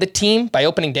making the team by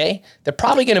opening day, they're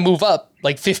probably going to move up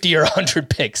like 50 or 100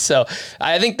 picks. So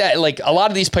I think that like a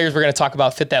lot of these players we're going to talk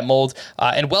about fit that mold.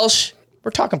 And Welsh,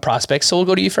 we're talking prospects, so we'll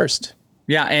go to you first.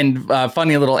 Yeah, and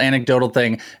funny little anecdotal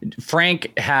thing.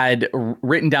 Frank had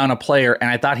written down a player, and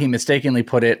I thought he mistakenly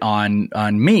put it on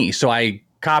me. So I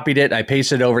copied it. I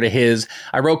pasted it over to his.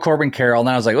 I wrote Corbin Carroll, and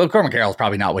then I was like, well, Corbin Carroll's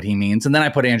probably not what he means. And then I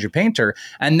put Andrew Painter.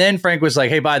 And then Frank was like,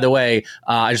 hey, by the way,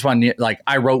 I just wanted to,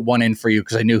 I wrote one in for you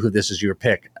because I knew who this is your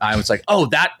pick. I was like, oh,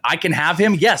 that I can have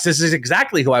him? Yes, this is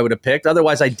exactly who I would have picked.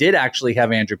 Otherwise, I did actually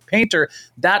have Andrew Painter.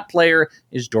 That player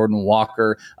is Jordan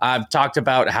Walker. I've talked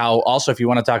about how also, if you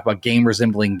want to talk about game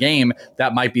resembling game,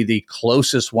 that might be the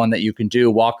closest one that you can do.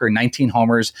 Walker, 19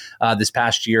 homers this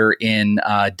past year in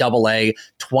Double-A,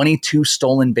 22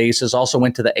 stolen bases, also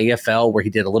went to the AFL where he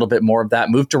did a little bit more of that,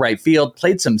 moved to right field,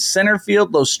 played some center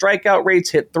field, low strikeout rates,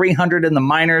 hit 300 in the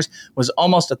minors, was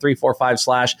almost a 3.45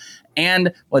 slash.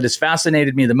 And what has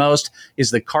fascinated me the most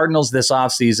is the Cardinals this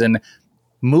offseason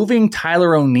moving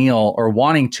Tyler O'Neill or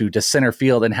wanting to center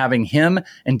field and having him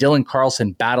and Dylan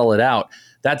Carlson battle it out.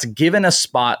 That's given a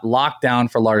spot locked down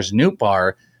for Lars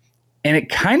Nootbaar. And it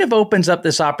kind of opens up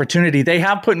this opportunity. They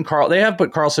have put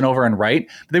Carlson over on right,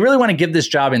 but they really want to give this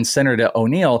job in center to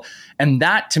O'Neill. And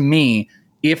that, to me,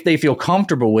 if they feel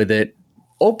comfortable with it,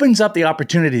 opens up the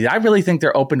opportunity. I really think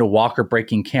they're open to Walker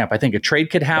breaking camp. I think a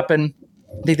trade could happen.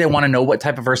 I think they want to know what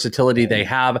type of versatility they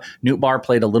have. Nootbaar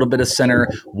played a little bit of center.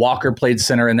 Walker played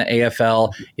center in the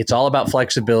AFL. It's all about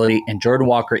flexibility. And Jordan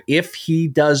Walker, if he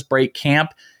does break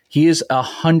camp, he is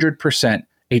 100%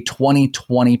 a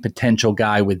 2020 potential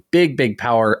guy with big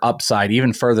power upside,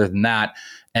 even further than that.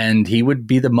 And he would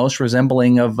be the most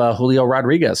resembling of Julio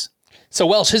Rodriguez. So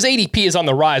Welsh, his ADP is on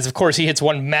the rise. Of course, he hits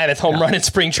one mammoth home run in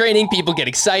spring training. People get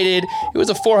excited. It was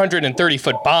a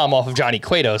 430-foot bomb off of Johnny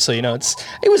Cueto. So, it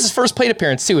was his first plate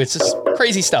appearance, too. It's just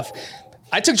crazy stuff.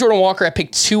 I took Jordan Walker at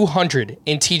pick 200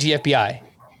 in TGFBI.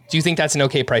 Do you think that's an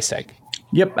okay price tag?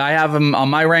 Yep, I have him on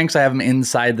my ranks. I have him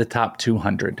inside the top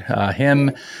 200.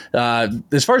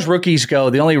 As far as rookies go,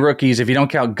 the only rookies, if you don't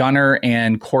count Gunnar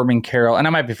and Corbin Carroll, and I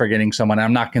might be forgetting someone,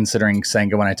 I'm not considering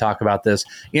Senga when I talk about this.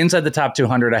 Inside the top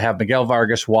 200, I have Miguel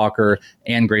Vargas, Walker,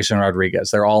 and Grayson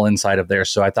Rodriguez. They're all inside of there,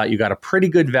 so I thought you got a pretty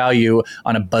good value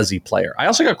on a buzzy player. I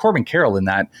also got Corbin Carroll in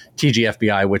that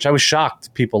TGFBI, which I was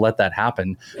shocked people let that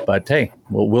happen. But hey,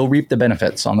 we'll reap the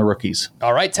benefits on the rookies.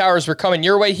 All right, Towers, we're coming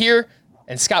your way here.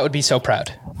 And Scott would be so proud.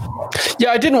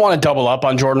 Yeah, I didn't want to double up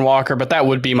on Jordan Walker, but that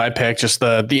would be my pick. Just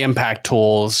the impact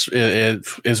tools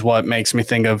is what makes me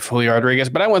think of Julio Rodriguez.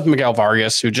 But I went with Miguel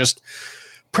Vargas, who just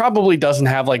probably doesn't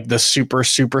have like the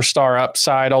superstar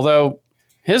upside, although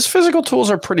his physical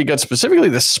tools are pretty good, specifically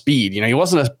the speed. He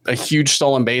wasn't a huge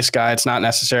stolen base guy. It's not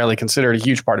necessarily considered a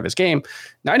huge part of his game.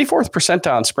 94th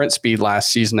percentile in sprint speed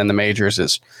last season in the majors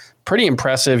is pretty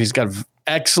impressive. He's got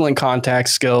excellent contact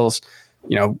skills.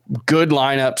 Good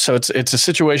lineup. So it's a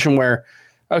situation where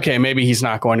okay, maybe he's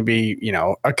not going to be,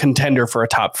 a contender for a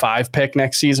top 5 pick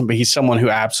next season, but he's someone who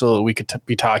absolutely we could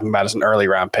be talking about as an early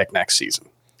round pick next season.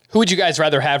 Who would you guys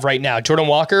rather have right now, Jordan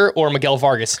Walker or Miguel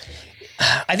Vargas?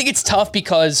 I think it's tough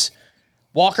because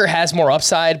Walker has more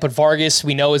upside, but Vargas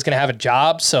we know is going to have a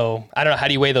job. So I don't know. How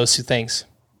do you weigh those two things?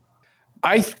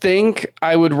 I think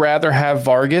I would rather have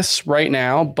Vargas right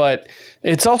now, but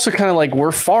it's also kind of like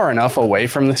we're far enough away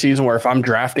from the season where if I'm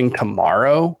drafting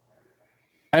tomorrow,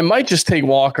 I might just take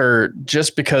Walker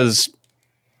just because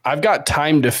I've got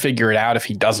time to figure it out if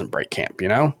he doesn't break camp,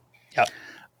 Yep.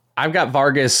 I've got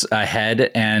Vargas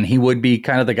ahead, and he would be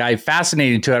kind of the guy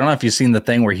fascinating too. I don't know if you've seen the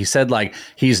thing where he said like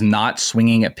he's not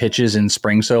swinging at pitches in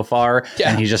spring so far,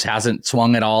 and he just hasn't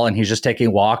swung at all, and he's just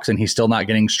taking walks, and he's still not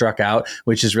getting struck out,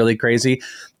 which is really crazy.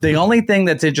 The only thing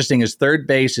that's interesting is third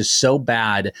base is so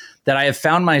bad that I have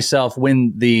found myself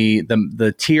when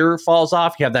the tier falls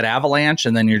off, you have that avalanche,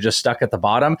 and then you're just stuck at the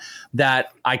bottom,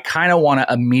 that I kind of want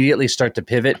to immediately start to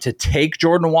pivot to take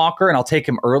Jordan Walker, and I'll take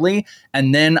him early,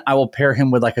 and then I will pair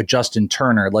him with like a Justin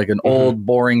Turner, like an old,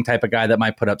 boring type of guy that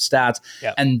might put up stats.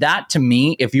 Yep. And that, to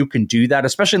me, if you can do that,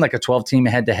 especially in like a 12-team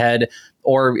head-to-head,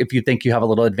 or if you think you have a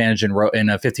little advantage in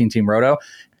a 15-team roto,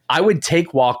 I would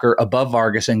take Walker above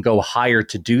Vargas and go higher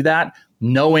to do that,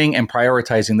 knowing and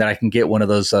prioritizing that I can get one of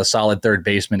those solid third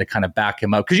basemen to kind of back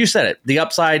him up. Because you said it, the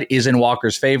upside is in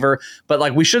Walker's favor, but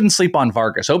like we shouldn't sleep on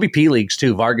Vargas. OBP leagues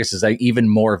too, Vargas is even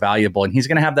more valuable, and he's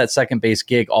going to have that second base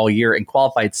gig all year and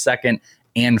qualified second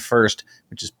and first,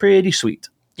 which is pretty sweet.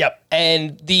 Yep.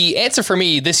 And the answer for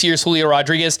me this year's Julio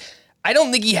Rodriguez. I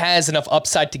don't think he has enough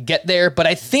upside to get there, but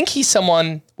I think he's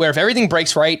someone where if everything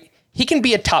breaks right, he can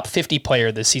be a top 50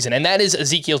 player this season, and that is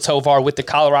Ezequiel Tovar with the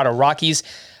Colorado Rockies.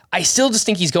 I still just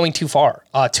think he's going too far,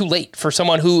 too late for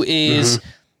someone who is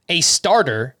a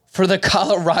starter for the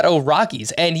Colorado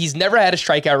Rockies, and he's never had a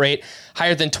strikeout rate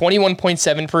higher than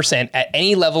 21.7% at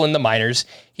any level in the minors.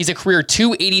 He's a career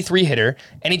 .283 hitter,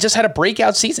 and he just had a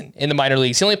breakout season in the minor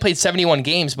leagues. He only played 71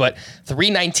 games, but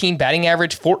 .319 batting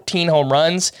average, 14 home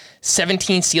runs,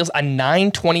 17 steals, a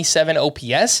 .927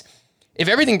 OPS. If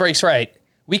everything breaks right,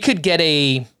 we could get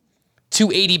a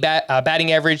 .280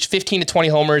 batting average, 15 to 20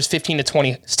 homers, 15 to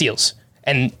 20 steals.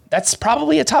 And that's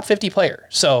probably a top 50 player.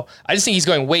 So I just think he's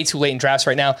going way too late in drafts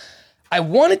right now. I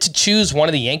wanted to choose one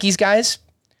of the Yankees guys,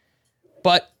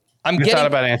 but I thought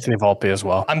about Anthony Volpe as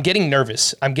well. I'm getting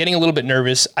nervous. I'm getting a little bit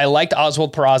nervous. I liked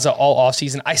Oswald Peraza all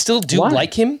offseason. I still do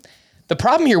like him. The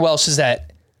problem here, Welsh, is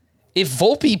that if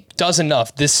Volpe does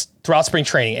enough throughout spring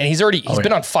training, and he's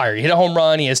been on fire. He hit a home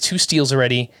run. He has 2 steals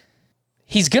already.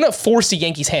 He's going to force the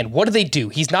Yankees' hand. What do?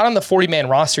 He's not on the 40-man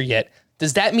roster yet.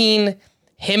 Does that mean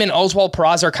him and Oswald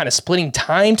Peraza are kind of splitting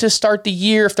time to start the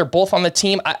year if they're both on the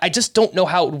team? I just don't know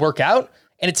how it would work out,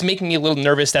 and it's making me a little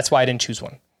nervous. That's why I didn't choose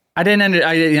one. I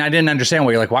didn't understand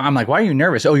why you're like, why? I'm like, why are you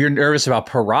nervous? Oh, you're nervous about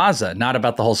Peraza, not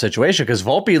about the whole situation, because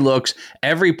Volpe looks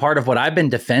every part of what I've been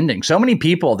defending. So many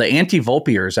people, the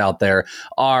anti-Volpeers out there,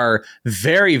 are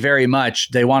very, very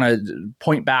much, they want to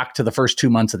point back to the first 2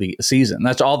 months of the season.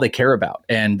 That's all they care about.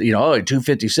 And,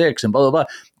 256 and blah, blah, blah.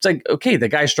 It's like, okay, the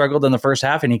guy struggled in the first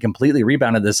half and he completely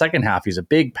rebounded the second half. He's a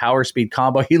big power speed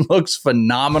combo. He looks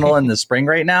phenomenal in the spring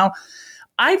right now.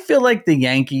 I feel like the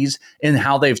Yankees, in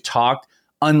how they've talked,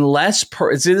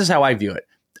 this is how I view it.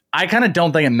 I kind of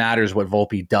don't think it matters what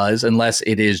Volpe does unless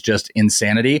it is just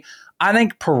insanity. I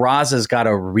think Peraza's got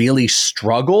to really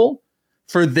struggle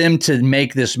for them to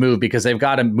make this move, because they've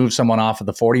got to move someone off of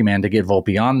the 40-man to get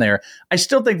Volpe on there. I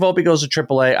still think Volpe goes to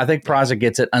AAA. I think Peraza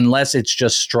gets it unless it's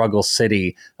just struggle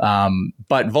city.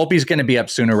 But Volpe's going to be up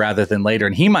sooner rather than later,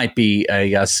 and he might be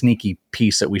a sneaky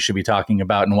piece that we should be talking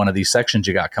about in one of these sections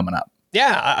you got coming up.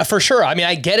 Yeah, for sure. I mean,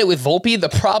 I get it with Volpe. The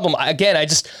problem, again, I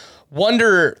just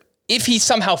wonder if he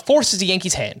somehow forces the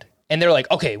Yankees' hand and they're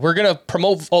like, okay, we're going to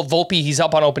promote Volpe. He's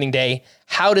up on opening day.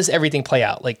 How does everything play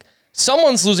out? Like,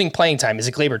 someone's losing playing time. Is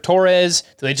it Gleyber Torres?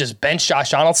 Do they just bench Josh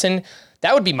Donaldson?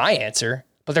 That would be my answer,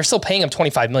 but they're still paying him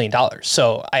 $25 million.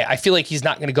 So I feel like he's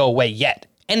not going to go away yet.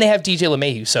 And they have DJ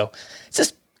LeMahieu. So it's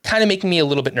just kind of making me a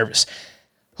little bit nervous.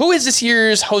 Who is this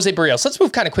year's Jose Barrios? Let's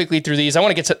move kind of quickly through these. I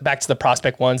want to get back to the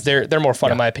prospect ones. They're more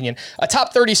fun in my opinion. A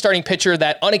top 30 starting pitcher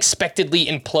that unexpectedly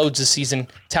implodes this season.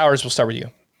 Towers, we'll start with you.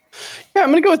 Yeah,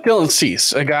 I'm going to go with Dylan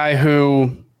Cease, a guy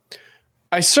who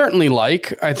I certainly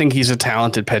like. I think he's a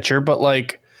talented pitcher, but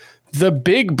like the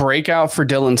big breakout for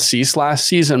Dylan Cease last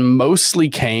season mostly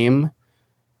came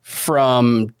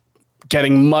from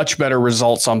getting much better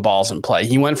results on balls in play.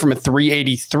 He went from a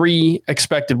 383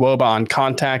 expected WOBA on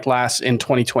contact last in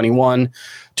 2021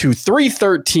 to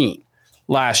 313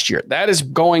 last year. That is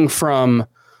going from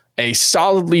a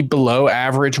solidly below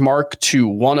average mark to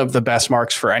one of the best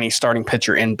marks for any starting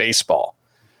pitcher in baseball.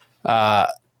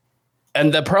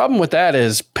 And the problem with that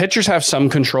is pitchers have some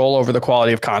control over the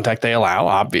quality of contact they allow.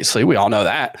 Obviously, we all know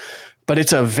that. But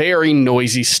it's a very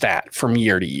noisy stat from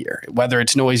year to year, whether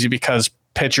it's noisy because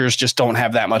pitchers just don't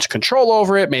have that much control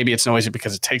over it. Maybe it's noisy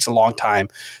because it takes a long time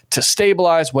to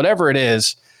stabilize, whatever it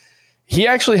is. He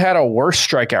actually had a worse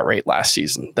strikeout rate last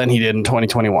season than he did in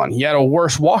 2021. He had a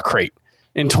worse walk rate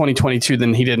in 2022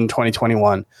 than he did in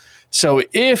 2021. So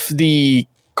if the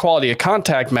quality of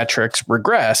contact metrics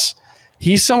regress,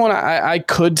 he's someone I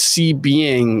could see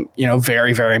being,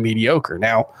 very, very mediocre.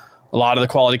 Now, a lot of the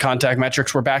quality contact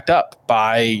metrics were backed up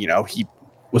by, he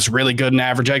was really good in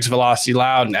average exit velocity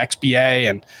allowed and XBA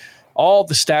and all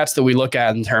the stats that we look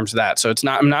at in terms of that. So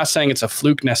I'm not saying it's a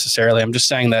fluke necessarily. I'm just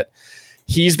saying that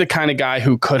he's the kind of guy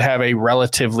who could have a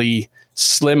relatively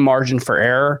slim margin for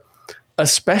error,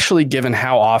 especially given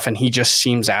how often he just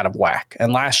seems out of whack.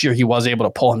 And last year he was able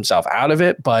to pull himself out of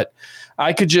it, but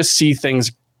I could just see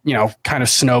things, kind of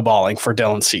snowballing for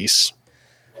Dylan Cease.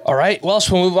 All right, well,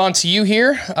 so we'll move on to you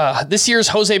here. This year's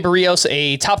Jose Barrios,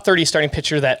 a top 30 starting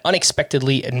pitcher that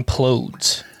unexpectedly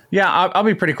implodes. Yeah, I'll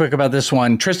be pretty quick about this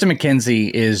one. Tristan McKenzie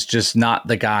is just not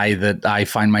the guy that I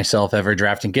find myself ever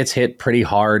drafting. Gets hit pretty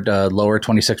hard, lower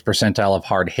 26th percentile of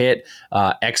hard hit.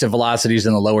 Exit velocities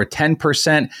in the lower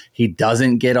 10%. He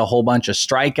doesn't get a whole bunch of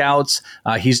strikeouts.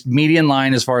 He's median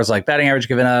line as far as like batting average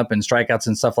given up and strikeouts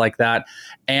and stuff like that.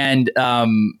 And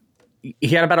he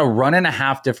had about a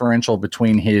 1.5 differential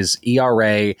between his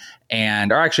ERA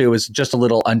or actually it was just a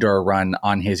little under a run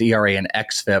on his ERA and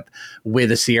XFIP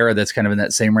with a Sierra that's kind of in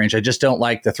that same range. I just don't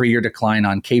like the 3-year decline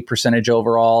on K percentage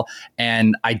overall.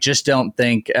 And I just don't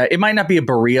think it might not be a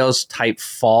Barrios type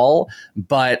fall,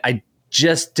 but I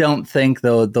just don't think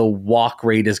the walk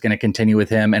rate is going to continue with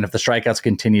him. And if the strikeouts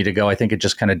continue to go, I think it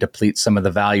just kind of depletes some of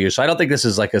the value. So I don't think this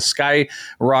is like a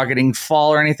skyrocketing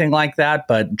fall or anything like that,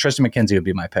 but Tristan McKenzie would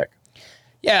be my pick.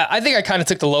 Yeah, I think I kind of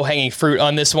took the low-hanging fruit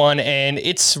on this one, and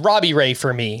it's Robbie Ray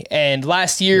for me. And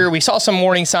last year, we saw some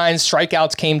warning signs.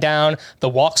 Strikeouts came down. The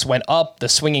walks went up. The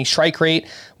swinging strike rate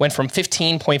went from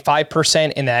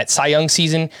 15.5% in that Cy Young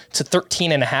season to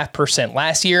 13.5%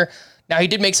 last year. Now, he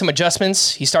did make some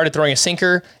adjustments. He started throwing a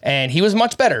sinker, and he was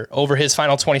much better over his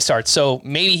final 20 starts. So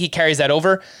maybe he carries that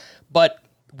over. But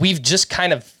we've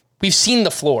seen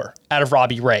the floor out of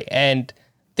Robbie Ray, and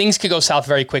things could go south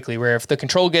very quickly, where if the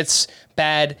control gets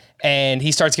bad and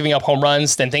he starts giving up home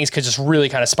runs, then things could just really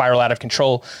kind of spiral out of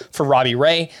control for Robbie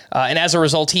Ray. And as a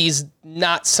result, he's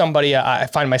not somebody I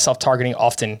find myself targeting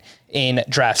often in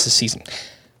drafts this season.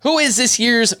 Who is this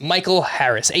year's Michael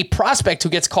Harris? A prospect who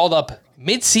gets called up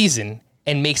mid-season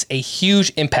and makes a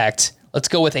huge impact. Let's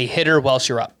go with a hitter. Welsh,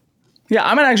 you're up. Yeah,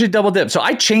 I'm going to actually double dip. So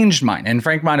I changed mine, and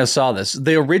Frank might have saw this.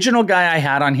 The original guy I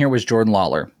had on here was Jordan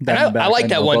Lawler. I like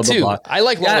that one, too. I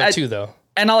like Lawler, too, though.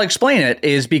 And I'll explain it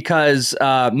is because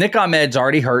Nick Ahmed's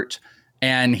already hurt,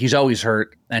 and he's always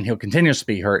hurt, and he'll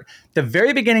continuously be hurt. The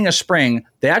very beginning of spring,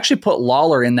 they actually put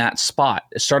Lawler in that spot,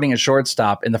 starting at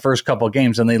shortstop in the first couple of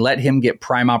games, and they let him get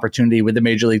prime opportunity with the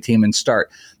major league team and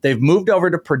start. They've moved over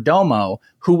to Perdomo,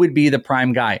 who would be the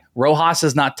prime guy. Rojas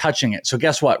is not touching it. So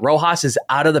guess what? Rojas is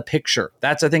out of the picture.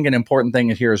 That's, I think, an important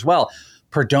thing here as well.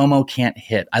 Perdomo can't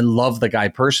hit. I love the guy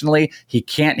personally. He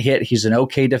can't hit. He's an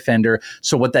okay defender.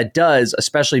 So what that does,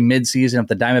 especially midseason, if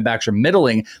the Diamondbacks are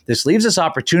middling, this leaves this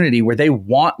opportunity where they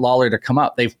want Lawler to come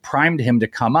up. They've primed him to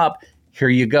come up. Here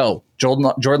you go.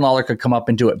 Jordan Lawler could come up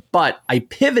and do it. But I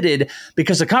pivoted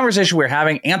because the conversation we're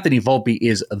having, Anthony Volpe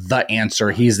is the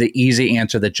answer. He's the easy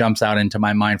answer that jumps out into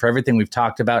my mind for everything we've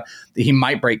talked about. He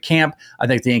might break camp. I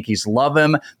think the Yankees love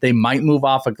him. They might move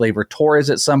off of Gleyber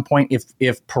Torres at some point.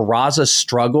 If Peraza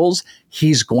struggles,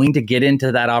 he's going to get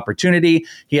into that opportunity.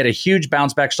 He had a huge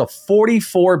bounce back, so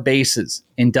 44 bases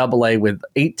in AA with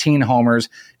 18 homers.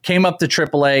 Came up to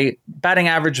AAA. Batting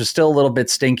average was still a little bit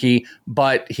stinky,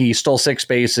 but he stole 6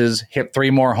 bases, hit 3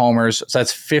 more homers. So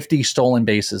that's 50 stolen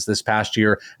bases this past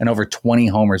year and over 20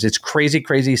 homers. It's crazy,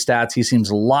 crazy stats. He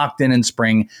seems locked in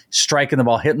spring, striking the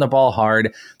ball, hitting the ball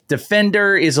hard.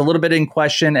 Defender is a little bit in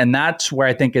question, and that's where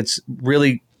I think it's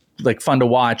really fun to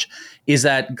watch, is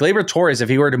that Gleyber Torres, if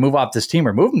he were to move off this team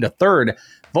or move him to third,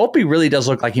 Volpe really does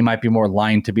look like he might be more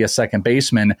lined to be a second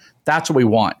baseman. That's what we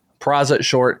want. Peraza at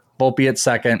short, Volpe at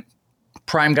second,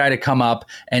 prime guy to come up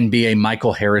and be a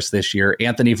Michael Harris this year.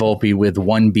 Anthony Volpe with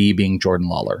 1B being Jordan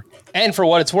Lawler. And for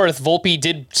what it's worth, Volpe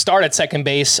did start at second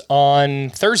base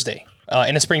on Thursday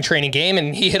in a spring training game,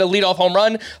 and he hit a leadoff home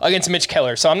run against Mitch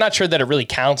Keller. So I'm not sure that it really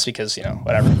counts because,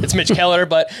 whatever. It's Mitch Keller,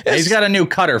 but he's got a new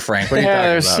cutter, Frank. What are you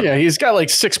talking about? Yeah, he's got like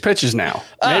 6 pitches now.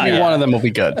 Maybe one of them will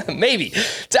be good. Maybe.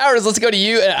 Towers, let's go to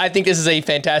you. I think this is a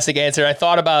fantastic answer. I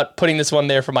thought about putting this one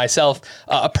there for myself.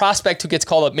 A prospect who gets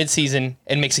called up midseason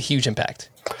and makes a huge impact.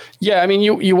 Yeah, I mean,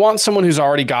 you want someone who's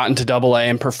already gotten to Double-A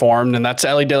and performed, and that's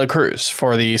Elly De La Cruz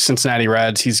for the Cincinnati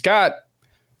Reds. He's got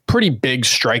pretty big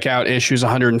strikeout issues,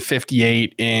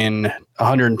 158 in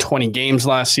 120 games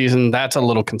last season. That's a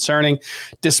little concerning.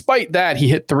 Despite that, he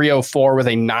hit 304 with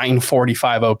a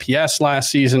 945 OPS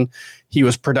last season. He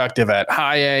was productive at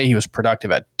High A. He was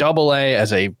productive at Double-A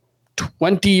as a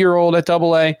 20-year-old at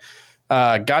Double-A.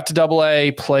 Got to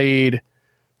Double-A, played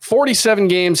 47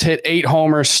 games, hit 8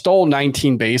 homers, stole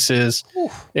 19 bases.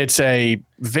 Oof. It's a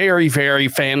very, very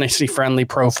fantasy-friendly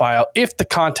profile if the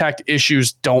contact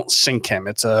issues don't sink him.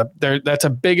 That's a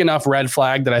big enough red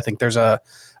flag that I think there's a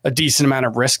decent amount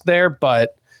of risk there.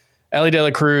 But Elly De La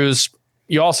Cruz,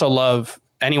 you also love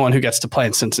anyone who gets to play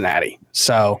in Cincinnati.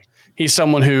 So he's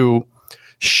someone who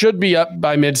should be up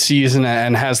by midseason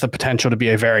and has the potential to be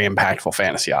a very impactful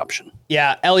fantasy option.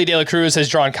 Yeah, Elly De La Cruz has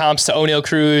drawn comps to O'Neill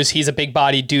Cruz. He's a big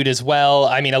body dude as well.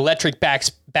 I mean, electric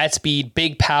bat speed,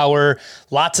 big power,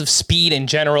 lots of speed in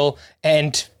general.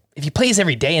 And if he plays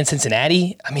every day in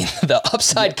Cincinnati, I mean, the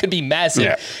upside could be massive.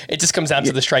 Yeah. It just comes down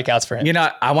to the strikeouts for him.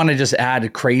 I want to just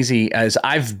add crazy as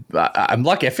I'm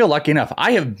lucky. I feel lucky enough.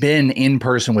 I have been in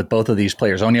person with both of these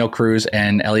players, O'Neill Cruz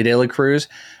and Elly De La Cruz.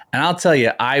 And I'll tell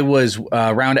you, I was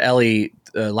around Elly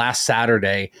last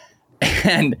Saturday,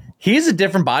 and he's a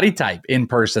different body type in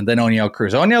person than O'Neill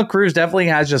Cruz. O'Neill Cruz definitely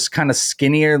has just kind of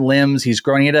skinnier limbs. He's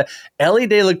growing into Elly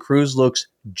De La Cruz looks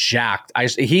jacked.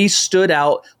 He stood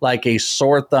out like a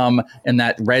sore thumb in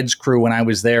that Reds crew when I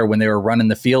was there when they were running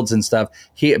the fields and stuff.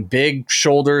 He had big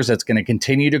shoulders that's going to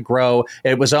continue to grow.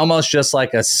 It was almost just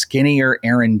like a skinnier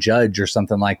Aaron Judge or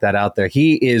something like that out there.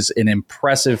 He is an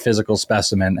impressive physical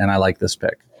specimen, and I like this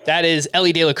pick. That is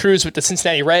Elly De La Cruz with the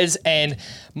Cincinnati Reds. And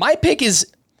my pick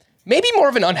is maybe more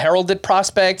of an unheralded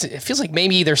prospect. It feels like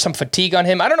maybe there's some fatigue on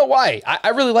him. I don't know why. I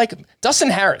really like him. Dustin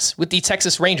Harris with the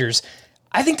Texas Rangers.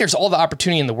 I think there's all the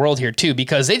opportunity in the world here, too,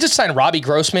 because they just signed Robbie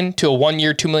Grossman to a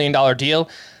 1-year, $2 million deal.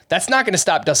 That's not going to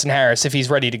stop Dustin Harris if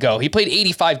he's ready to go. He played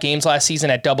 85 games last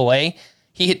season at Double-A.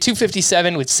 He hit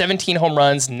 257 with 17 home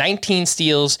runs, 19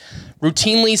 steals,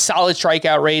 routinely solid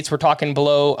strikeout rates. We're talking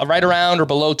right around or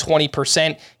below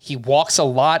 20%. He walks a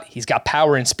lot. He's got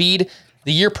power and speed.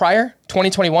 The year prior,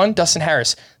 2021, Dustin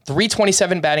Harris,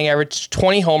 327 batting average,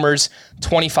 20 homers,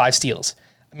 25 steals.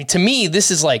 I mean, to me,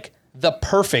 this is like the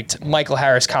perfect Michael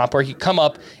Harris comp where he could come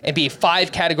up and be a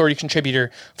 5-category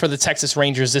contributor for the Texas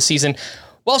Rangers this season.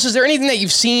 Welsh, is there anything that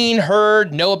you've seen,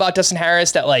 heard, know about Dustin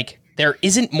Harris that there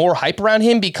isn't more hype around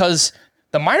him, because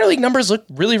the minor league numbers look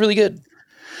really, really good?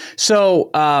 So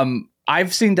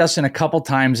I've seen Dustin a couple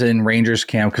times in Rangers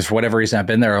camp because for whatever reason I've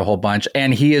been there a whole bunch,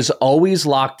 and he is always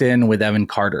locked in with Evan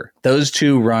Carter. Those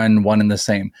two run one and the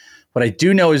same. What I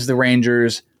do know is the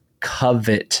Rangers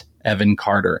covet Evan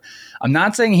Carter. I'm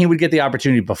not saying he would get the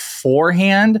opportunity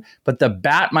beforehand, but the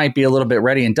bat might be a little bit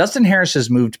ready. And Dustin Harris has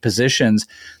moved positions.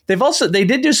 They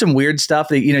did do some weird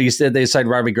stuff. You said they signed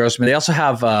Robbie Grossman. They also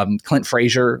have Clint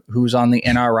Frazier, who's on the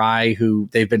NRI, who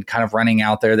they've been kind of running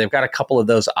out there. They've got a couple of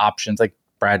those options, like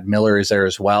Brad Miller is there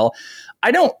as well.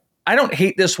 I don't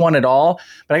hate this one at all,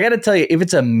 but I got to tell you, if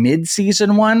it's a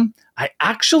mid-season one, I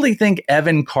actually think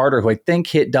Evan Carter, who I think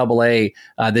hit Double-A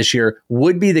this year,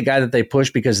 would be the guy that they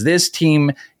push, because this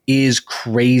team is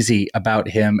crazy about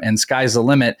him and sky's the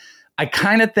limit. I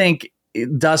kind of think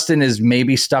Dustin is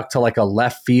maybe stuck to like a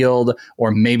left field,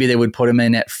 or maybe they would put him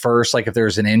in at first, like if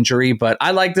there's an injury. But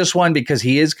I like this one because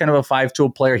he is kind of a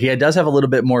 5-tool player. He does have a little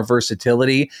bit more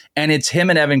versatility, and it's him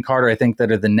and Evan Carter, I think,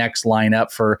 that are the next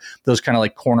lineup for those kind of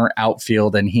like corner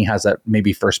outfield, and he has that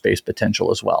maybe first base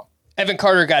potential as well. Evan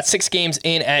Carter got 6 games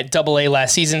in at Double-A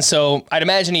last season, so I'd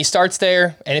imagine he starts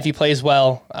there, and if he plays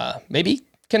well, maybe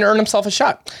can earn himself a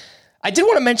shot. I did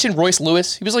want to mention Royce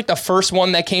Lewis. He was like the first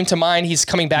one that came to mind. He's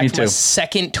coming back from a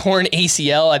second torn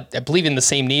ACL, I believe in the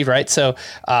same knee, right? So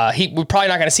we're probably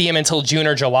not going to see him until June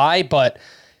or July, but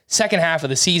second half of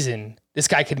the season, this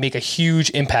guy could make a huge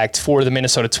impact for the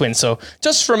Minnesota Twins. So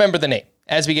just remember the name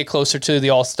as we get closer to the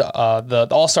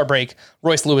All-Star break.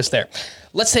 Royce Lewis there.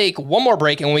 Let's take one more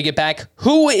break, and when we get back,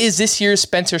 who is this year's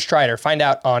Spencer Strider? Find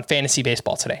out on Fantasy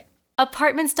Baseball today.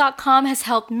 Apartments.com has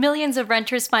helped millions of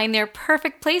renters find their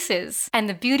perfect places. And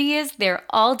the beauty is, they're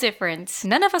all different.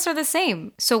 None of us are the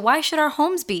same. So why should our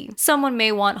homes be? Someone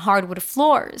may want hardwood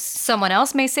floors. Someone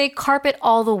else may say carpet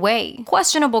all the way.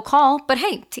 Questionable call, but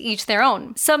hey, to each their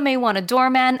own. Some may want a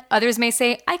doorman. Others may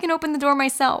say, I can open the door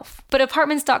myself. But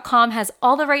Apartments.com has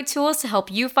all the right tools to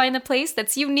help you find the place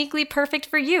that's uniquely perfect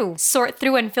for you. Sort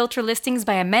through and filter listings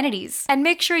by amenities. And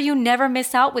make sure you never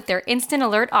miss out with their instant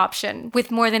alert option. With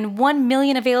more than 1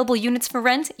 million available units for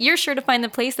rent, you're sure to find the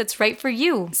place that's right for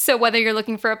you. So whether you're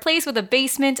looking for a place with a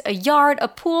basement, a yard, a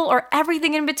pool, or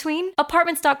everything in between,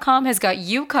 Apartments.com has got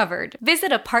you covered.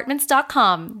 Visit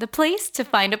Apartments.com, the place to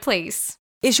find a place.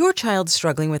 Is your child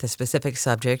struggling with a specific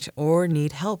subject or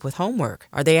need help with homework?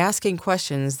 Are they asking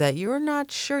questions that you're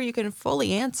not sure you can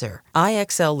fully answer?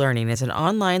 IXL Learning is an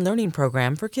online learning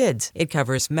program for kids. It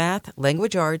covers math,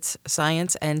 language arts,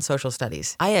 science, and social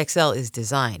studies. IXL is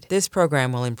designed. This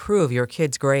program will improve your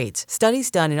kids' grades.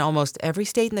 Studies done in almost every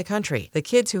state in the country. The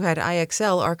kids who had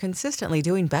IXL are consistently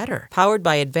doing better. Powered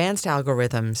by advanced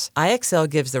algorithms, IXL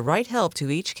gives the right help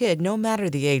to each kid no matter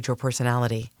the age or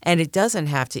personality. And it doesn't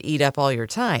have to eat up all your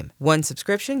time. One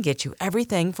subscription gets you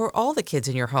everything for all the kids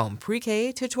in your home,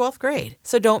 pre-K to 12th grade.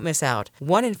 So don't miss out.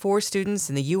 1 in 4 students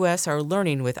in the U.S. are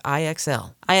learning with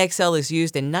IXL. IXL is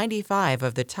used in 95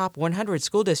 of the top 100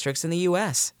 school districts in the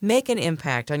U.S. Make an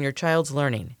impact on your child's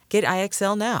learning. Get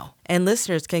IXL now. And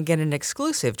listeners can get an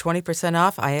exclusive 20%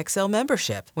 off IXL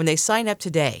membership when they sign up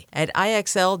today at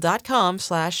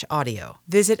IXL.com/audio.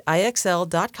 Visit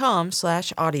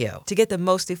IXL.com/audio to get the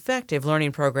most effective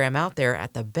learning program out there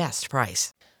at the best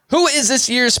price. Who is this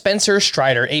year's Spencer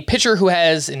Strider? A pitcher who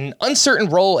has an uncertain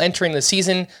role entering the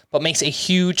season, but makes a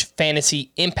huge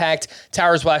fantasy impact.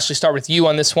 Towers, will actually start with you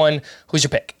on this one. Who's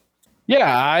your pick? Yeah,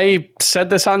 I said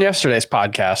this on yesterday's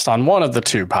podcast, on one of the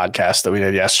 2 podcasts that we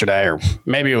did yesterday, or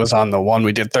maybe it was on the one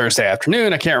we did Thursday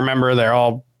afternoon. I can't remember. They're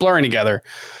all blurring together.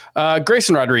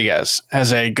 Grayson Rodriguez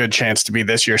has a good chance to be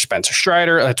this year's Spencer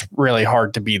Strider. It's really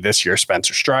hard to be this year's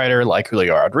Spencer Strider like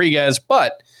Julio Rodriguez,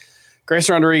 but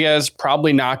Grayson Rodriguez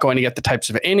probably not going to get the types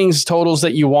of innings totals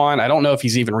that you want. I don't know if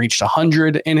he's even reached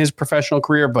 100 in his professional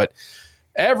career, but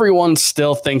everyone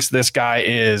still thinks this guy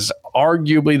is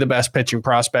arguably the best pitching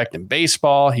prospect in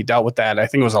baseball. He dealt with that. I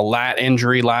think it was a lat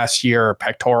injury last year, or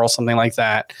pectoral, something like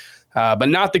that. But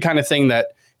not the kind of thing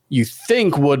that you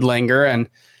think would linger. And,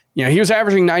 you know, he was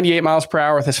averaging 98 miles per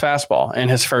hour with his fastball in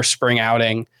his first spring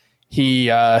outing. He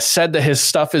said that his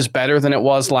stuff is better than it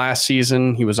was last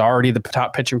season. He was already the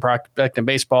top pitching prospect in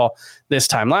baseball this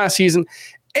time last season.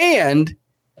 And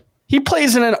he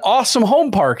plays in an awesome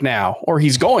home park now, or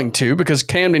he's going to, because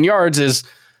Camden Yards is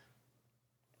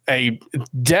a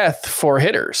death for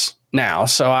hitters now.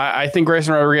 So I think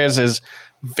Grayson Rodriguez is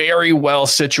very well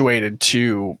situated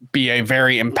to be a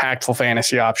very impactful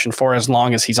fantasy option for as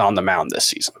long as he's on the mound this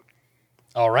season.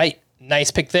 All right.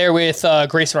 Nice pick there with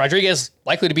Grayson Rodriguez,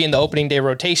 likely to be in the opening day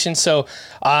rotation. So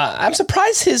I'm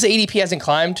surprised his ADP hasn't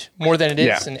climbed more than it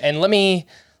is. Yeah. And let me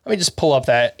just pull up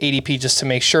that ADP just to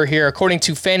make sure here. According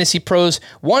to Fantasy Pros,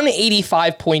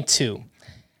 185.2.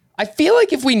 I feel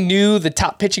like if we knew the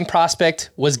top pitching prospect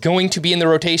was going to be in the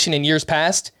rotation in years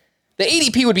past, the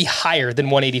ADP would be higher than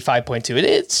 185.2.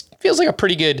 It feels like a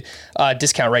pretty good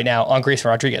discount right now on Grayson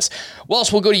Rodriguez.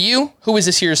 Welsh, we'll go to you. Who is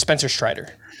this year's Spencer Strider?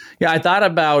 Yeah, I thought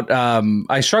about,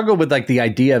 I struggled with like the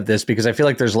idea of this because I feel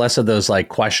like there's less of those like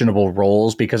questionable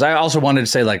roles, because I also wanted to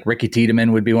say like Ricky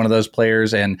Tiedemann would be one of those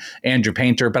players and Andrew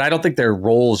Painter, but I don't think their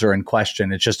roles are in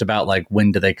question. It's just about like,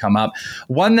 when do they come up?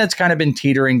 One that's kind of been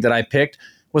teetering that I picked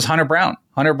was Hunter Brown.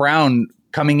 Hunter Brown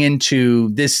coming into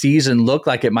this season looked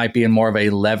like it might be in more of a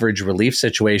leverage relief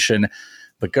situation,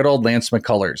 but good old Lance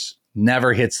McCullers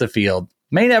never hits the field.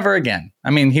 May never again. I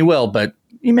mean, he will, but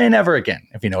he may never again,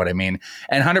 if you know what I mean.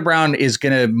 And Hunter Brown is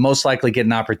going to most likely get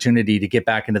an opportunity to get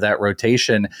back into that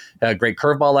rotation. Great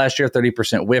curveball last year,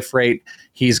 30% whiff rate.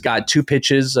 He's got 2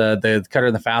 pitches, the cutter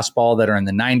and the fastball, that are in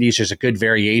the 90s. There's a good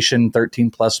variation,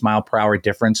 13 plus mile per hour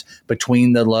difference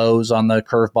between the lows on the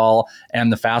curveball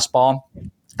and the fastball.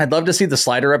 I'd love to see the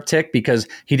slider uptick, because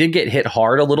he did get hit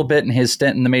hard a little bit in his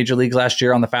stint in the major leagues last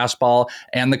year on the fastball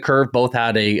and the curve. Both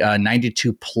had a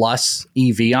 92 plus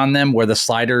EV on them, where the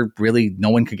slider really no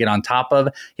one could get on top of.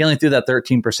 He only threw that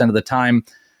 13% of the time.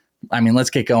 I mean, let's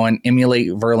get going.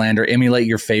 Emulate Verlander, emulate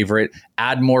your favorite,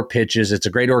 add more pitches. It's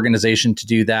a great organization to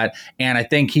do that. And I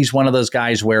think he's one of those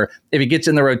guys where if he gets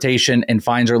in the rotation and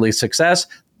finds early success,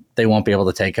 they won't be able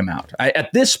to take him out.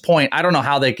 At this point, I don't know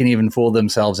how they can even fool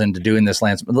themselves into doing this.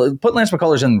 Put Lance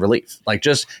McCullers in relief. Like,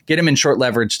 just get him in short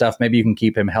leverage stuff. Maybe you can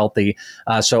keep him healthy.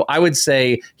 So I would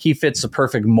say he fits the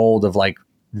perfect mold of like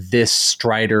this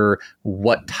Strider,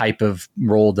 what type of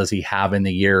role does he have in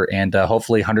the year, and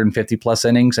hopefully 150 plus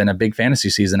innings and a big fantasy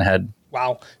season ahead.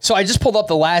 Wow. So I just pulled up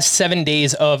the last 7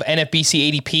 days of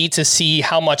NFBC ADP to see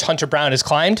how much Hunter Brown has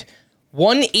climbed.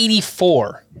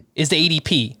 184 is the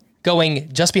ADP,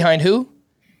 going just behind who?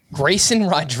 Grayson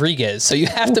Rodriguez. So you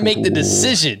have to make the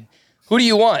decision. Who do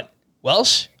you want?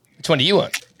 Welsh? Which one do you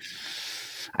want?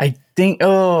 I think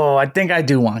I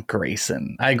do want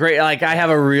Grayson. I agree. Like, I have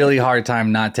a really hard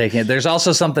time not taking it. There's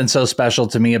also something so special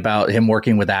to me about him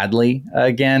working with Adley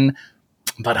again,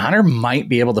 but Hunter might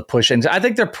be able to push in. I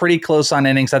think they're pretty close on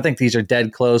innings. I think these are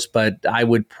dead close, but I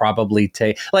would probably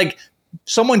take, like,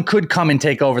 someone could come and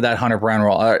take over that Hunter Brown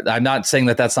role. I'm not saying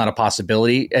that that's not a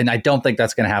possibility, and I don't think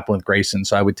that's going to happen with Grayson,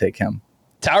 so I would take him.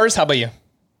 Towers, how about you?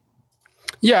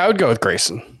 Yeah, I would go with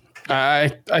Grayson.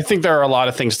 I think there are a lot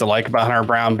of things to like about Hunter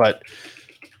Brown, but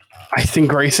I think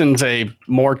Grayson's a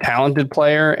more talented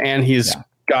player, and he's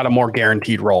got a more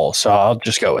guaranteed role, so I'll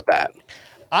just go with that.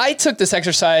 I took this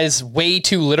exercise way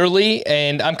too literally,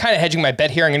 and I'm kind of hedging my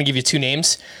bet here. I'm going to give you 2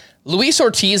 names. Luis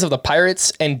Ortiz of the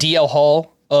Pirates and DL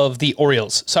Hall of the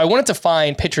Orioles. So I wanted to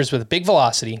find pitchers with a big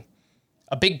velocity,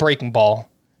 a big breaking ball,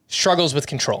 struggles with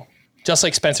control, just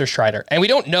like Spencer Strider. And we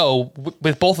don't know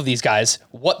with both of these guys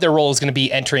what their role is going to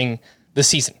be entering the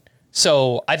season.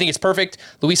 So I think it's perfect.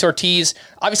 Luis Ortiz,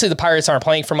 obviously the Pirates aren't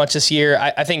playing for much this year.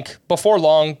 I think before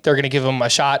long, they're going to give him a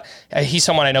shot. He's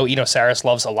someone I know Eno Saris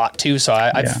loves a lot too. So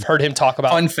I've heard him talk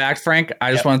about. Fun fact, Frank,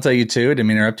 I just want to tell you too, didn't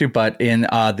mean to interrupt you, but in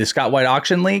the Scott White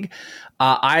Auction League,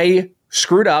 I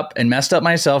screwed up and messed up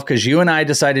myself because you and I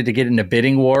decided to get in a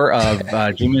bidding war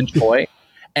of Ji-Man Choi.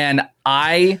 And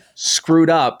I screwed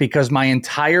up because my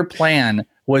entire plan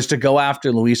was to go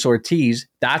after Luis Ortiz.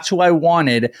 That's who I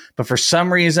wanted. But for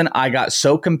some reason, I got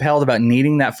so compelled about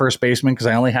needing that first baseman because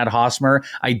I only had Hosmer.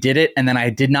 I did it, and then I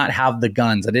did not have the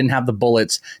guns. I didn't have the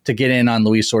bullets to get in on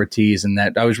Luis Ortiz, and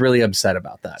that I was really upset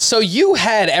about that. So you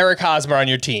had Eric Hosmer on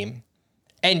your team,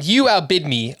 and you outbid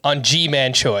me on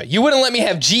Ji-Man Choi. You wouldn't let me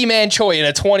have Ji-Man Choi in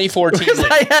a 2014 because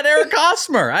league. I had Eric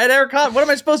Hosmer. What am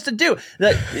I supposed to do?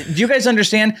 Do you guys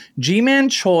understand? Ji-Man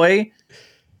Choi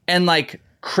and like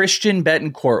Christian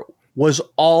Betancourt was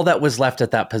all that was left at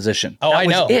that position. Oh, I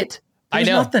know. There was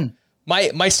nothing.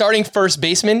 My starting first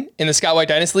baseman in the Scott White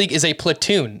Dynasty League is a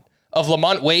platoon of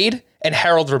Lamont Wade and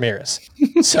Harold Ramirez.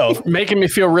 So making me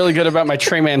feel really good about my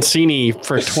Trey Mancini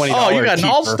for $20. Oh, you got an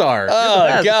all-star.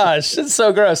 Oh, gosh. It's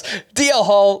so gross. DL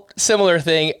Hall, similar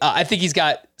thing. I think he's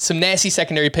got some nasty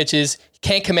secondary pitches. He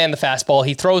can't command the fastball.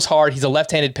 He throws hard. He's a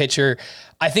left-handed pitcher.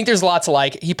 I think there's lots to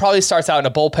like. He probably starts out in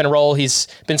a bullpen role. He's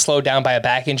been slowed down by a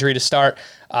back injury to start.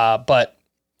 But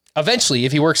eventually,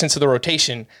 if he works into the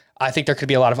rotation, I think there could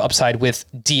be a lot of upside with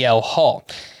DL Hall.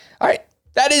 All right.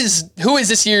 That is who is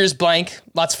this year's blank.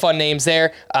 Lots of fun names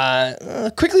there.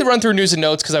 Quickly run through news and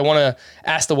notes because I want to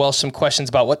ask the Welsh some questions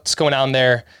about what's going on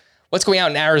there. What's going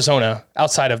on in Arizona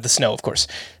outside of the snow, of course.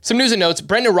 Some news and notes.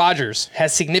 Brendan Rodgers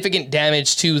has significant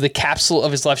damage to the capsule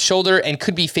of his left shoulder and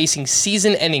could be facing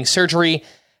season-ending surgery.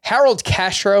 Harold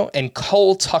Castro and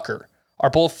Cole Tucker are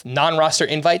both non-roster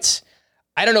invites.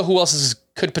 I don't know who else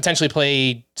could potentially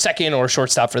play second or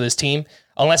shortstop for this team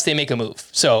unless they make a move.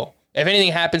 So if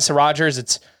anything happens to Rodgers,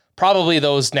 it's probably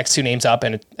those next 2 names up,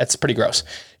 and that's pretty gross.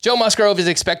 Joe Musgrove is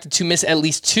expected to miss at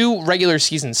least 2 regular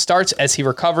season starts as he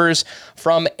recovers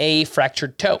from a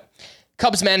fractured toe.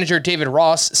 Cubs manager David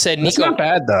Ross said That's not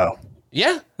bad, though.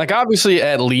 Yeah. Like, obviously,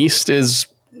 at least is,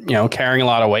 carrying a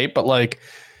lot of weight, but, like,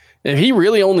 if he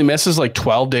really only misses, like,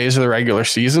 12 days of the regular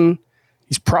season,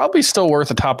 he's probably still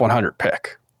worth a top 100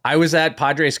 pick. I was at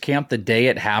Padres camp the day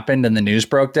it happened and the news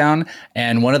broke down,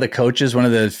 and one of the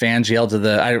fans yelled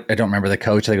to I don't remember the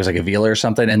coach, I think it was like Avila or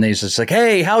something, and he's just like,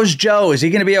 "Hey, how's Joe? Is he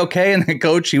going to be okay?" And the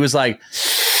coach, he was like,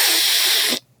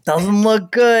 "Doesn't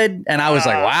look good." And I was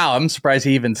like, wow, I'm surprised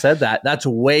he even said that. That's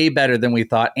way better than we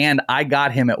thought. And I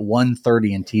got him at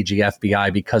 130 in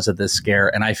TGFBI because of this scare,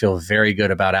 and I feel very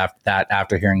good about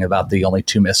after hearing about the only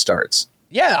 2 missed starts.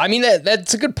 Yeah, I mean,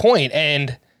 that's a good point.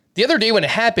 And the other day when it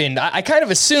happened, I kind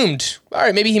of assumed, all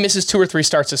right, maybe he misses 2 or 3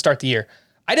 starts to start the year.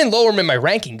 I didn't lower him in my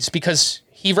rankings because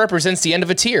he represents the end of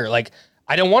a tier. Like,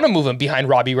 I don't want to move him behind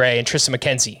Robbie Ray and Tristan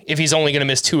McKenzie if he's only going to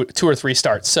miss two or three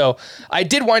starts. So I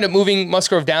did wind up moving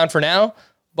Musgrove down for now,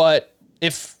 but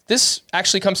if this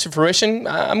actually comes to fruition,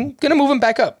 I'm going to move him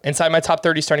back up inside my top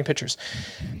 30 starting pitchers.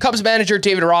 Cubs manager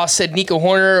David Ross said Nico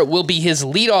Horner will be his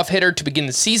leadoff hitter to begin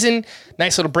the season.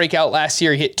 Nice little breakout last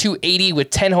year. He hit .280 with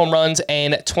 10 home runs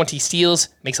and 20 steals.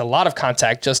 Makes a lot of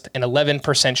contact, just an 11%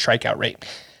 strikeout rate.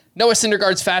 Noah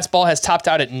Syndergaard's fastball has topped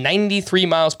out at 93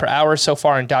 miles per hour so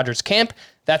far in Dodgers camp.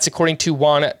 That's according to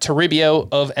Juan Toribio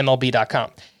of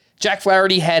MLB.com. Jack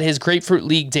Flaherty had his Grapefruit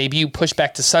League debut pushed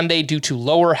back to Sunday due to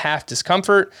lower half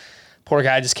discomfort. Poor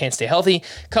guy just can't stay healthy.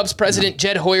 Cubs president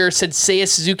Jed Hoyer said Seiya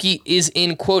Suzuki is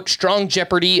in, quote, strong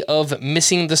jeopardy of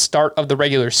missing the start of the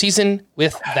regular season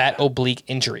with that oblique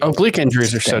injury. Oblique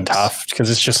injuries are so tough because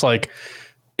it's just like,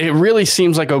 it really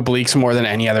seems like obliques more than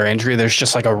any other injury. There's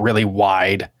just like a really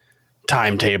wide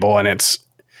timetable, and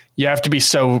you have to be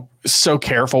so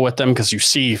careful with them because you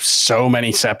see so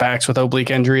many setbacks with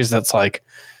oblique injuries. That's like,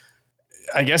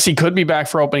 I guess he could be back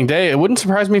for opening day. It wouldn't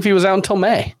surprise me if he was out until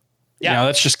May. Yeah,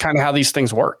 that's just kind of how these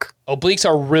things work. Obliques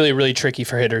are really, really tricky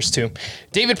for hitters, too.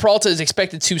 David Peralta is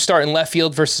expected to start in left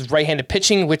field versus right-handed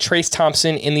pitching with Trace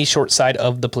Thompson in the short side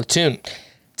of the platoon.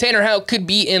 Tanner Houck could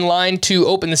be in line to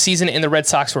open the season in the Red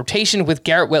Sox rotation with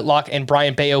Garrett Whitlock and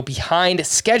Brian Bayo behind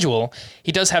schedule.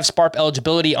 He does have SPARP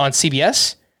eligibility on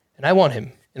CBS, and I want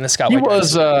him in the Scott White. He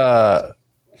was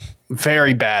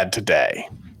very bad today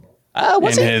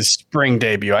his spring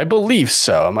debut. I believe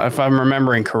so, if I'm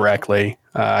remembering correctly.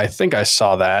 I think I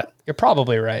saw that. You're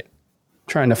probably right.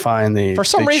 Trying to find For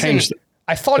some reason,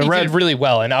 I thought he did really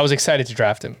well, and I was excited to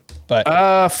draft him.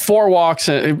 But 4 walks,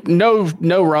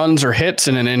 no runs or hits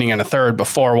in an inning and a third, but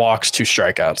 4 walks, 2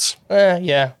 strikeouts.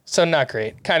 Yeah, so not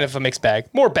great. Kind of a mixed bag.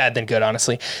 More bad than good,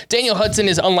 honestly. Daniel Hudson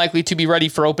is unlikely to be ready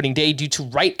for opening day due to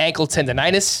right ankle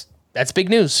tendonitis. That's big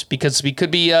news because we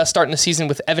could be starting the season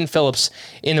with Evan Phillips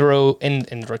in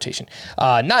the rotation.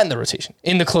 Not in the rotation,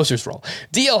 in the closer's role.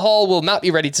 DL Hall will not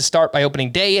be ready to start by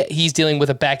opening day. He's dealing with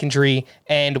a back injury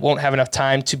and won't have enough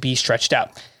time to be stretched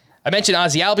out. I mentioned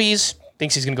Ozzie Albies.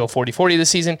 Thinks he's going to go 40-40 this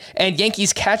season. And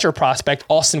Yankees catcher prospect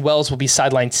Austin Wells will be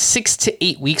sidelined 6 to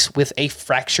 8 weeks with a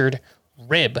fractured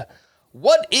rib.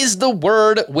 What is the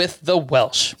word with the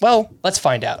Welsh? Well, let's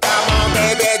find out. Come on,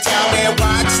 baby, tell me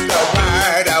what's the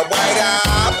word. Wait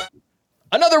up.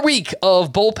 Another week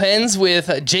of bullpens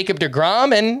with Jacob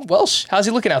deGrom and Welsh. How's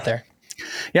he looking out there?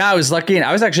 Yeah, I was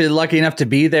actually lucky enough to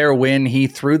be there when he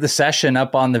threw the session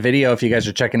up on the video. If you guys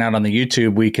are checking out on the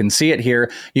YouTube, we can see it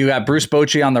here. You got Bruce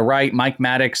Bochy on the right, Mike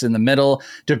Maddox in the middle.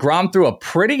 deGrom threw a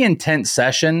pretty intense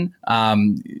session.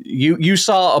 You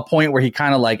saw a point where he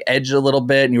kind of like edged a little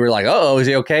bit and you were like, oh, is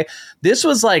he okay? This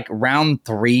was like round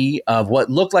 3 of what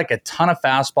looked like a ton of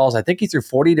fastballs. I think he threw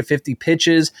 40 to 50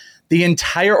 pitches. The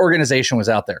entire organization was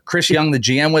out there. Chris Young, the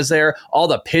GM, was there. All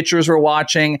the pitchers were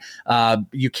watching.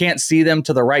 You can't see them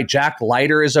to the right. Jack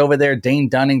Leiter is over there. Dane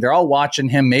Dunning. They're all watching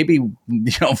him, maybe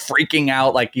freaking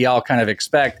out like y'all kind of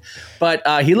expect. But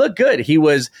he looked good. He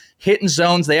was hitting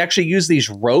zones. They actually use these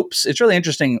ropes. It's really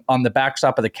interesting on the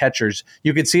backstop of the catchers.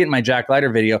 You could see it in my Jack Leiter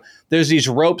video. There's these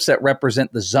ropes that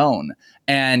represent the zone.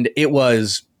 And it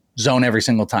was zone every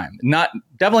single time.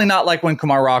 Definitely not like when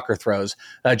Kumar Rocker throws.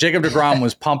 Jacob deGrom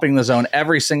was pumping the zone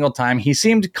every single time. He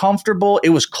seemed comfortable. It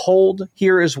was cold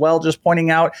here as well, just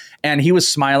pointing out. And he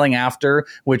was smiling after,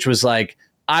 which was like,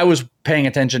 I was paying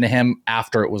attention to him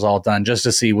after it was all done just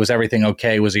to see, was everything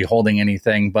okay? Was he holding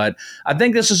anything? But I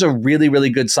think this is a really, really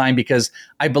good sign because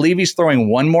I believe he's throwing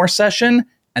one more session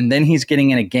and then he's getting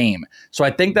in a game. So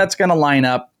I think that's going to line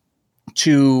up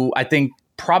to, I think,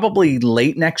 probably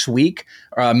late next week,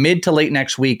 mid to late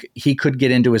next week, he could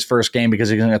get into his first game because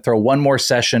he's going to throw one more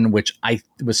session, which I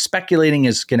was speculating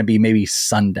is going to be maybe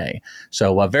Sunday.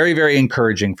 So very, very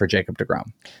encouraging for Jacob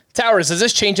deGrom. Towers, does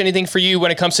this change anything for you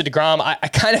when it comes to deGrom? I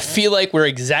kind of feel like we're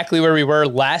exactly where we were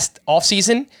last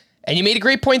offseason, and you made a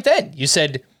great point then. You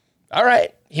said, all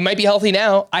right, he might be healthy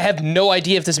now. I have no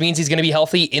idea if this means he's going to be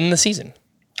healthy in the season.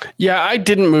 Yeah, I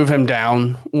didn't move him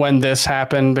down when this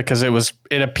happened because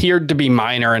it appeared to be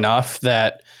minor enough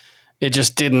that it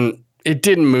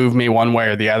didn't move me one way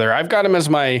or the other. I've got him as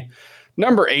my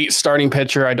number 8 starting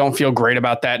pitcher. I don't feel great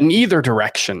about that in either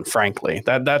direction, frankly.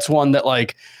 That's one that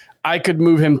like I could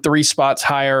move him 3 spots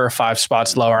higher or 5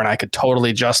 spots lower and I could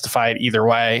totally justify it either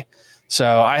way.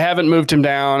 So I haven't moved him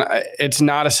down. It's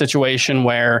not a situation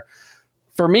where,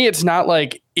 for me, it's not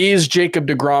like, is Jacob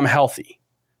deGrom healthy?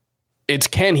 It's,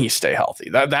 can he stay healthy?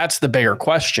 That's the bigger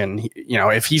question.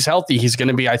 If he's healthy, he's going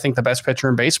to be, I think, the best pitcher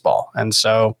in baseball. And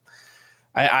so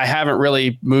I haven't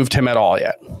really moved him at all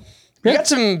yet. We got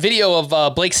some video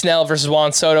of Blake Snell versus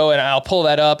Juan Soto, and I'll pull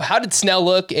that up. How did Snell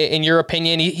look, in your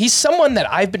opinion? He's someone that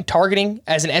I've been targeting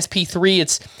as an SP3.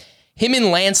 It's him and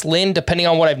Lance Lynn, depending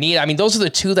on what I need. I mean, those are the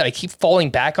two that I keep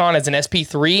falling back on as an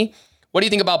SP3. What do you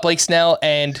think about Blake Snell?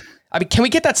 And I mean, can we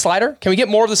get that slider? Can we get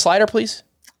more of the slider, please?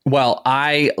 Well,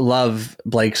 I love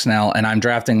Blake Snell, and I'm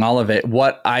drafting all of it.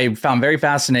 What I found very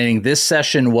fascinating, this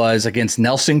session was against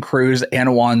Nelson Cruz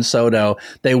and Juan Soto.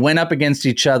 They went up against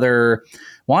each other, I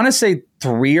want to say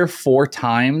 3 or 4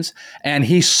 times, and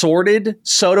he sorted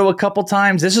Soto a couple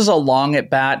times. This is a long at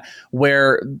bat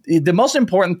where the most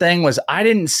important thing was I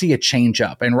didn't see a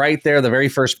changeup. And right there, the very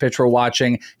first pitch we're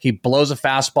watching, he blows a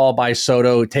fastball by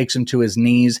Soto, takes him to his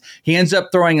knees. He ends up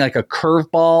throwing like a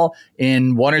curveball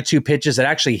in 1 or 2 pitches that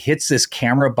actually hits this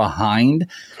camera behind.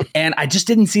 And I just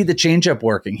didn't see the changeup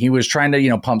working. He was trying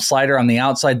to, pump slider on the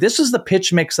outside. This was the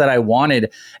pitch mix that I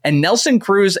wanted. And Nelson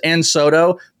Cruz and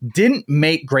Soto didn't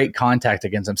make great contact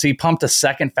against him. So he pumped a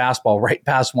second fastball right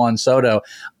past Juan Soto.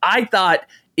 I thought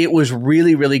it was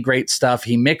really, really great stuff.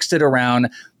 He mixed it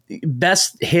around.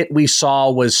 Best hit we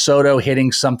saw was Soto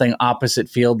hitting something opposite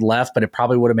field left, but it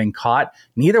probably would have been caught.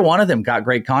 Neither one of them got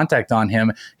great contact on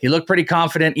him. He looked pretty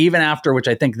confident even after, which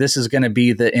I think this is going to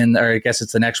be or I guess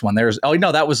it's the next one.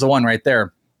 That was the one right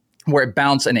there where it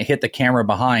bounced and it hit the camera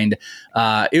behind.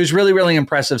 It was really, really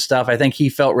impressive stuff. I think he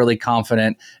felt really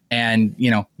confident. And,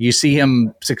 you see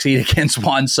him succeed against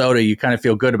Juan Soto, you kind of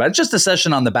feel good about it. It's just a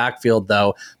session on the backfield,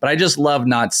 though. But I just love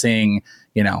not seeing,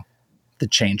 the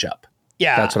changeup.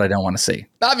 Yeah. That's what I don't want to see.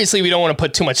 Obviously, we don't want to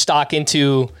put too much stock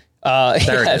into that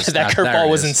curveball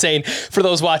was insane for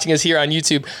those watching us here on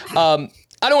YouTube.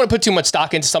 I don't want to put too much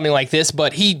stock into something like this,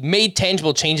 but he made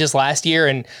tangible changes last year.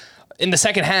 And in the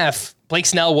second half, Blake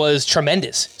Snell was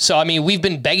tremendous. So, I mean, we've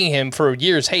been begging him for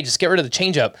years, hey, just get rid of the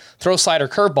changeup, throw slider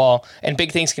curveball, and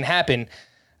big things can happen.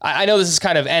 I know this is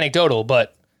kind of anecdotal,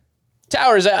 but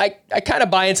Towers, I kind of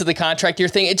buy into the contract year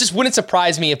thing. It just wouldn't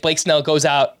surprise me if Blake Snell goes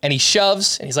out and he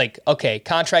shoves, and he's like, okay,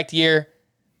 contract year,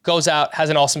 goes out, has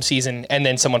an awesome season, and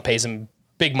then someone pays him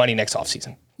big money next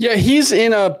offseason. Yeah, he's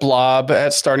in a blob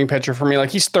at starting pitcher for me.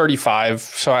 Like, he's 35,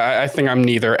 so I think I'm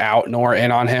neither out nor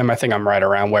in on him. I think I'm right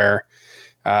around where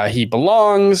he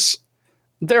belongs.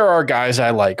 There are guys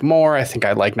I like more. I think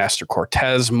I like Nestor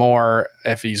Cortez more.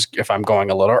 If I'm going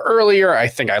a little earlier, I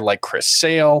think I like Chris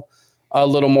Sale a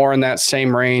little more in that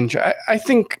same range. I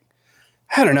think,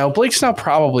 I don't know, Blake Snell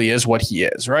probably is what he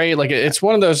is, right? Like, it's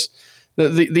one of those,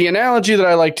 the analogy that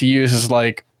I like to use is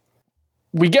like,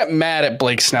 we get mad at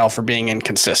Blake Snell for being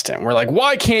inconsistent. We're like,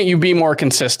 why can't you be more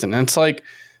consistent? And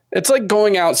it's like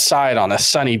going outside on a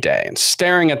sunny day and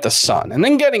staring at the sun and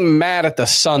then getting mad at the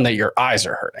sun that your eyes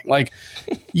are hurting. Like,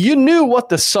 you knew what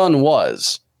the sun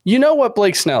was. You know what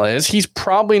Blake Snell is. He's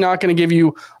probably not going to give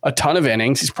you a ton of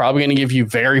innings. He's probably going to give you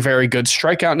very, very good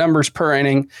strikeout numbers per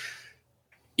inning.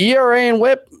 ERA and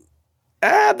WHIP,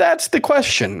 that's the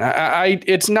question.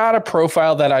 It's not a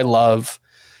profile that I love.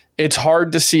 It's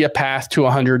hard to see a path to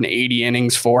 180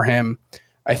 innings for him.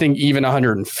 I think even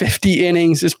 150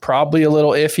 innings is probably a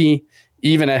little iffy.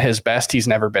 Even at his best, he's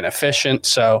never been efficient.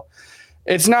 So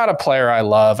it's not a player I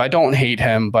love. I don't hate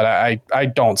him, but I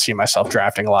don't see myself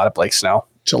drafting a lot of Blake Snell.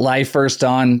 July 1st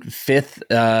on,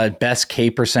 5th best K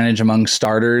percentage among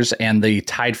starters, and the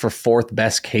tied for 4th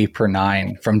best K per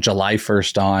 9 from July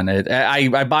 1st on.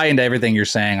 I buy into everything you're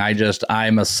saying.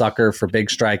 I'm a sucker for big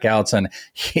strikeouts, and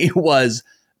he was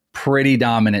pretty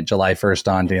dominant July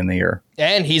 1st on to end the year.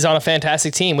 And he's on a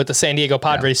fantastic team with the San Diego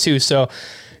Padres too. So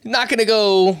not going to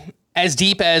go as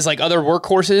deep as like other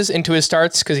workhorses into his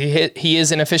starts because he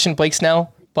is an efficient Blake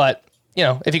Snell. But,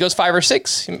 if he goes 5 or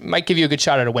 6, he might give you a good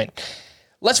shot at a win.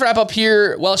 Let's wrap up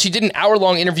here. Well, she did an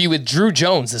hour-long interview with Drew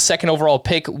Jones, the 2nd overall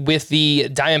pick with the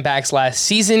Diamondbacks last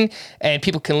season, and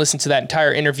people can listen to that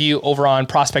entire interview over on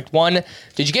Prospect One.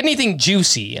 Did you get anything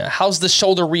juicy? How's the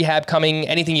shoulder rehab coming?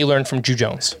 Anything you learned from Drew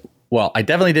Jones? Well, I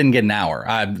definitely didn't get an hour.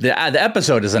 The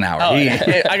episode is an hour.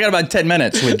 I got about 10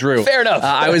 minutes with Drew. Fair enough.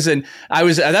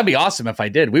 That'd be awesome if I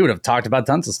did. We would have talked about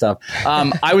tons of stuff.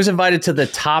 I was invited to the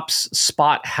Topps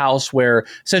Spot House where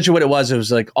essentially what it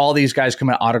was like all these guys come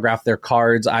and autograph their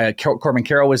cards. Corbin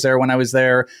Carroll was there when I was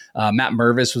there. Matt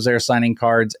Mervis was there signing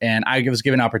cards. And I was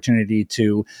given an opportunity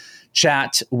to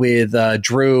chat with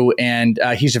Drew, and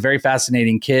he's a very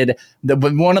fascinating kid.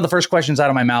 One of the first questions out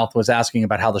of my mouth was asking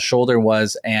about how the shoulder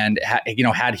was, and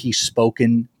had he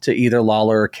spoken to either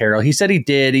Lawler or Carroll. He said he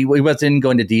did. He didn't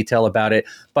go into detail about it,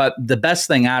 but the best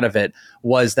thing out of it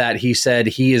was that he said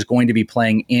he is going to be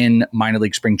playing in minor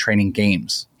league spring training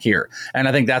games here. And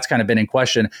I think that's kind of been in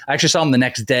question. I actually saw him the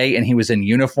next day and he was in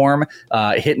uniform,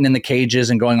 hitting in the cages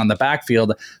and going on the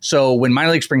backfield. So when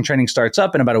minor league spring training starts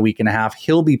up in about a week and a half,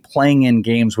 he'll be playing in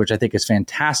games, which I think is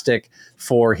fantastic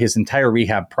for his entire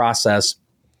rehab process.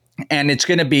 And it's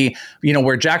going to be,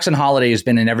 where Jackson Holliday has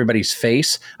been in everybody's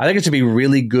face. I think it's going to be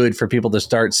really good for people to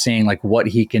start seeing like what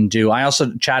he can do. I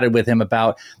also chatted with him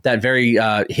about that very,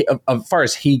 as far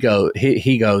as he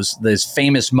goes, this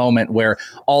famous moment where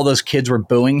all those kids were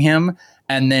booing him.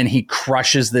 And then he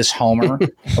crushes this homer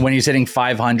when he's hitting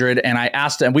 500. And I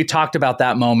asked him, we talked about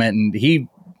that moment, and he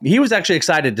he was actually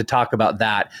excited to talk about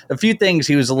that. A few things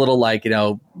he was a little like,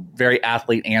 very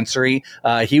athlete answery.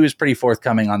 He was pretty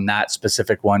forthcoming on that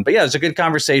specific one. But yeah, it was a good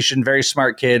conversation. Very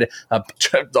smart kid,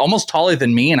 almost taller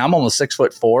than me, and I'm almost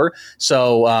 6'4".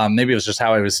 So maybe it was just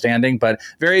how I was standing, but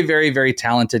very, very, very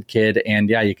talented kid. And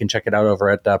yeah, you can check it out over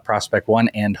at Prospect One.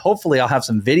 And hopefully I'll have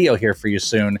some video here for you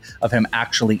soon of him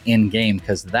actually in game,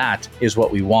 because that is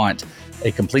what we want.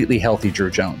 A completely healthy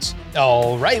Drew Jones.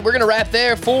 All right, we're going to wrap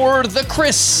there for the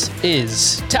Chris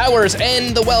is Towers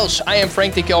and the Welsh. I am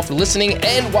Frank. Thank you all for listening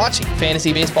and watching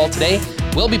Fantasy Baseball today.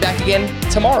 We'll be back again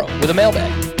tomorrow with a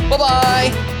mailbag.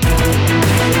 Bye-bye.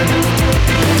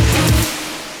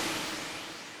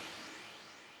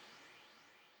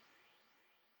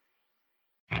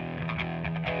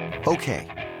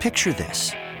 Okay, picture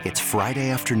this. It's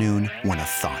Friday afternoon when a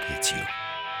thought hits you.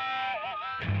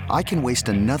 I can waste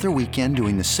another weekend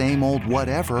doing the same old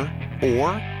whatever,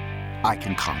 or I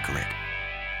can conquer it.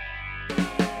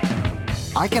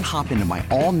 I can hop into my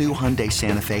all-new Hyundai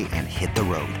Santa Fe and hit the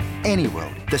road. Any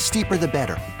road. The steeper, the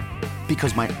better.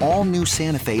 Because my all-new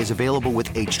Santa Fe is available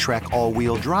with H-Track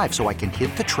all-wheel drive, so I can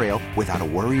hit the trail without a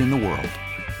worry in the world.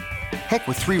 Heck,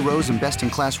 with 3 rows and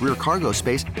best-in-class rear cargo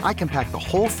space, I can pack the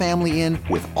whole family in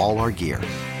with all our gear.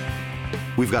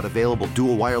 We've got available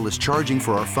dual wireless charging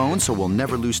for our phones, so we'll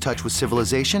never lose touch with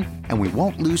civilization, and we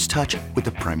won't lose touch with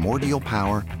the primordial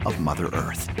power of Mother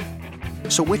Earth.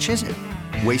 So which is it?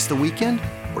 Waste the weekend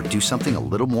or do something a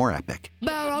little more epic?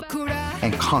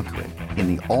 And conquer it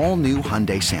in the all-new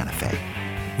Hyundai Santa Fe.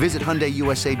 Visit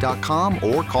HyundaiUSA.com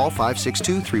or call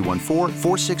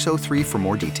 562-314-4603 for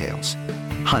more details.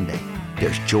 Hyundai,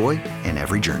 there's joy in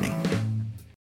every journey.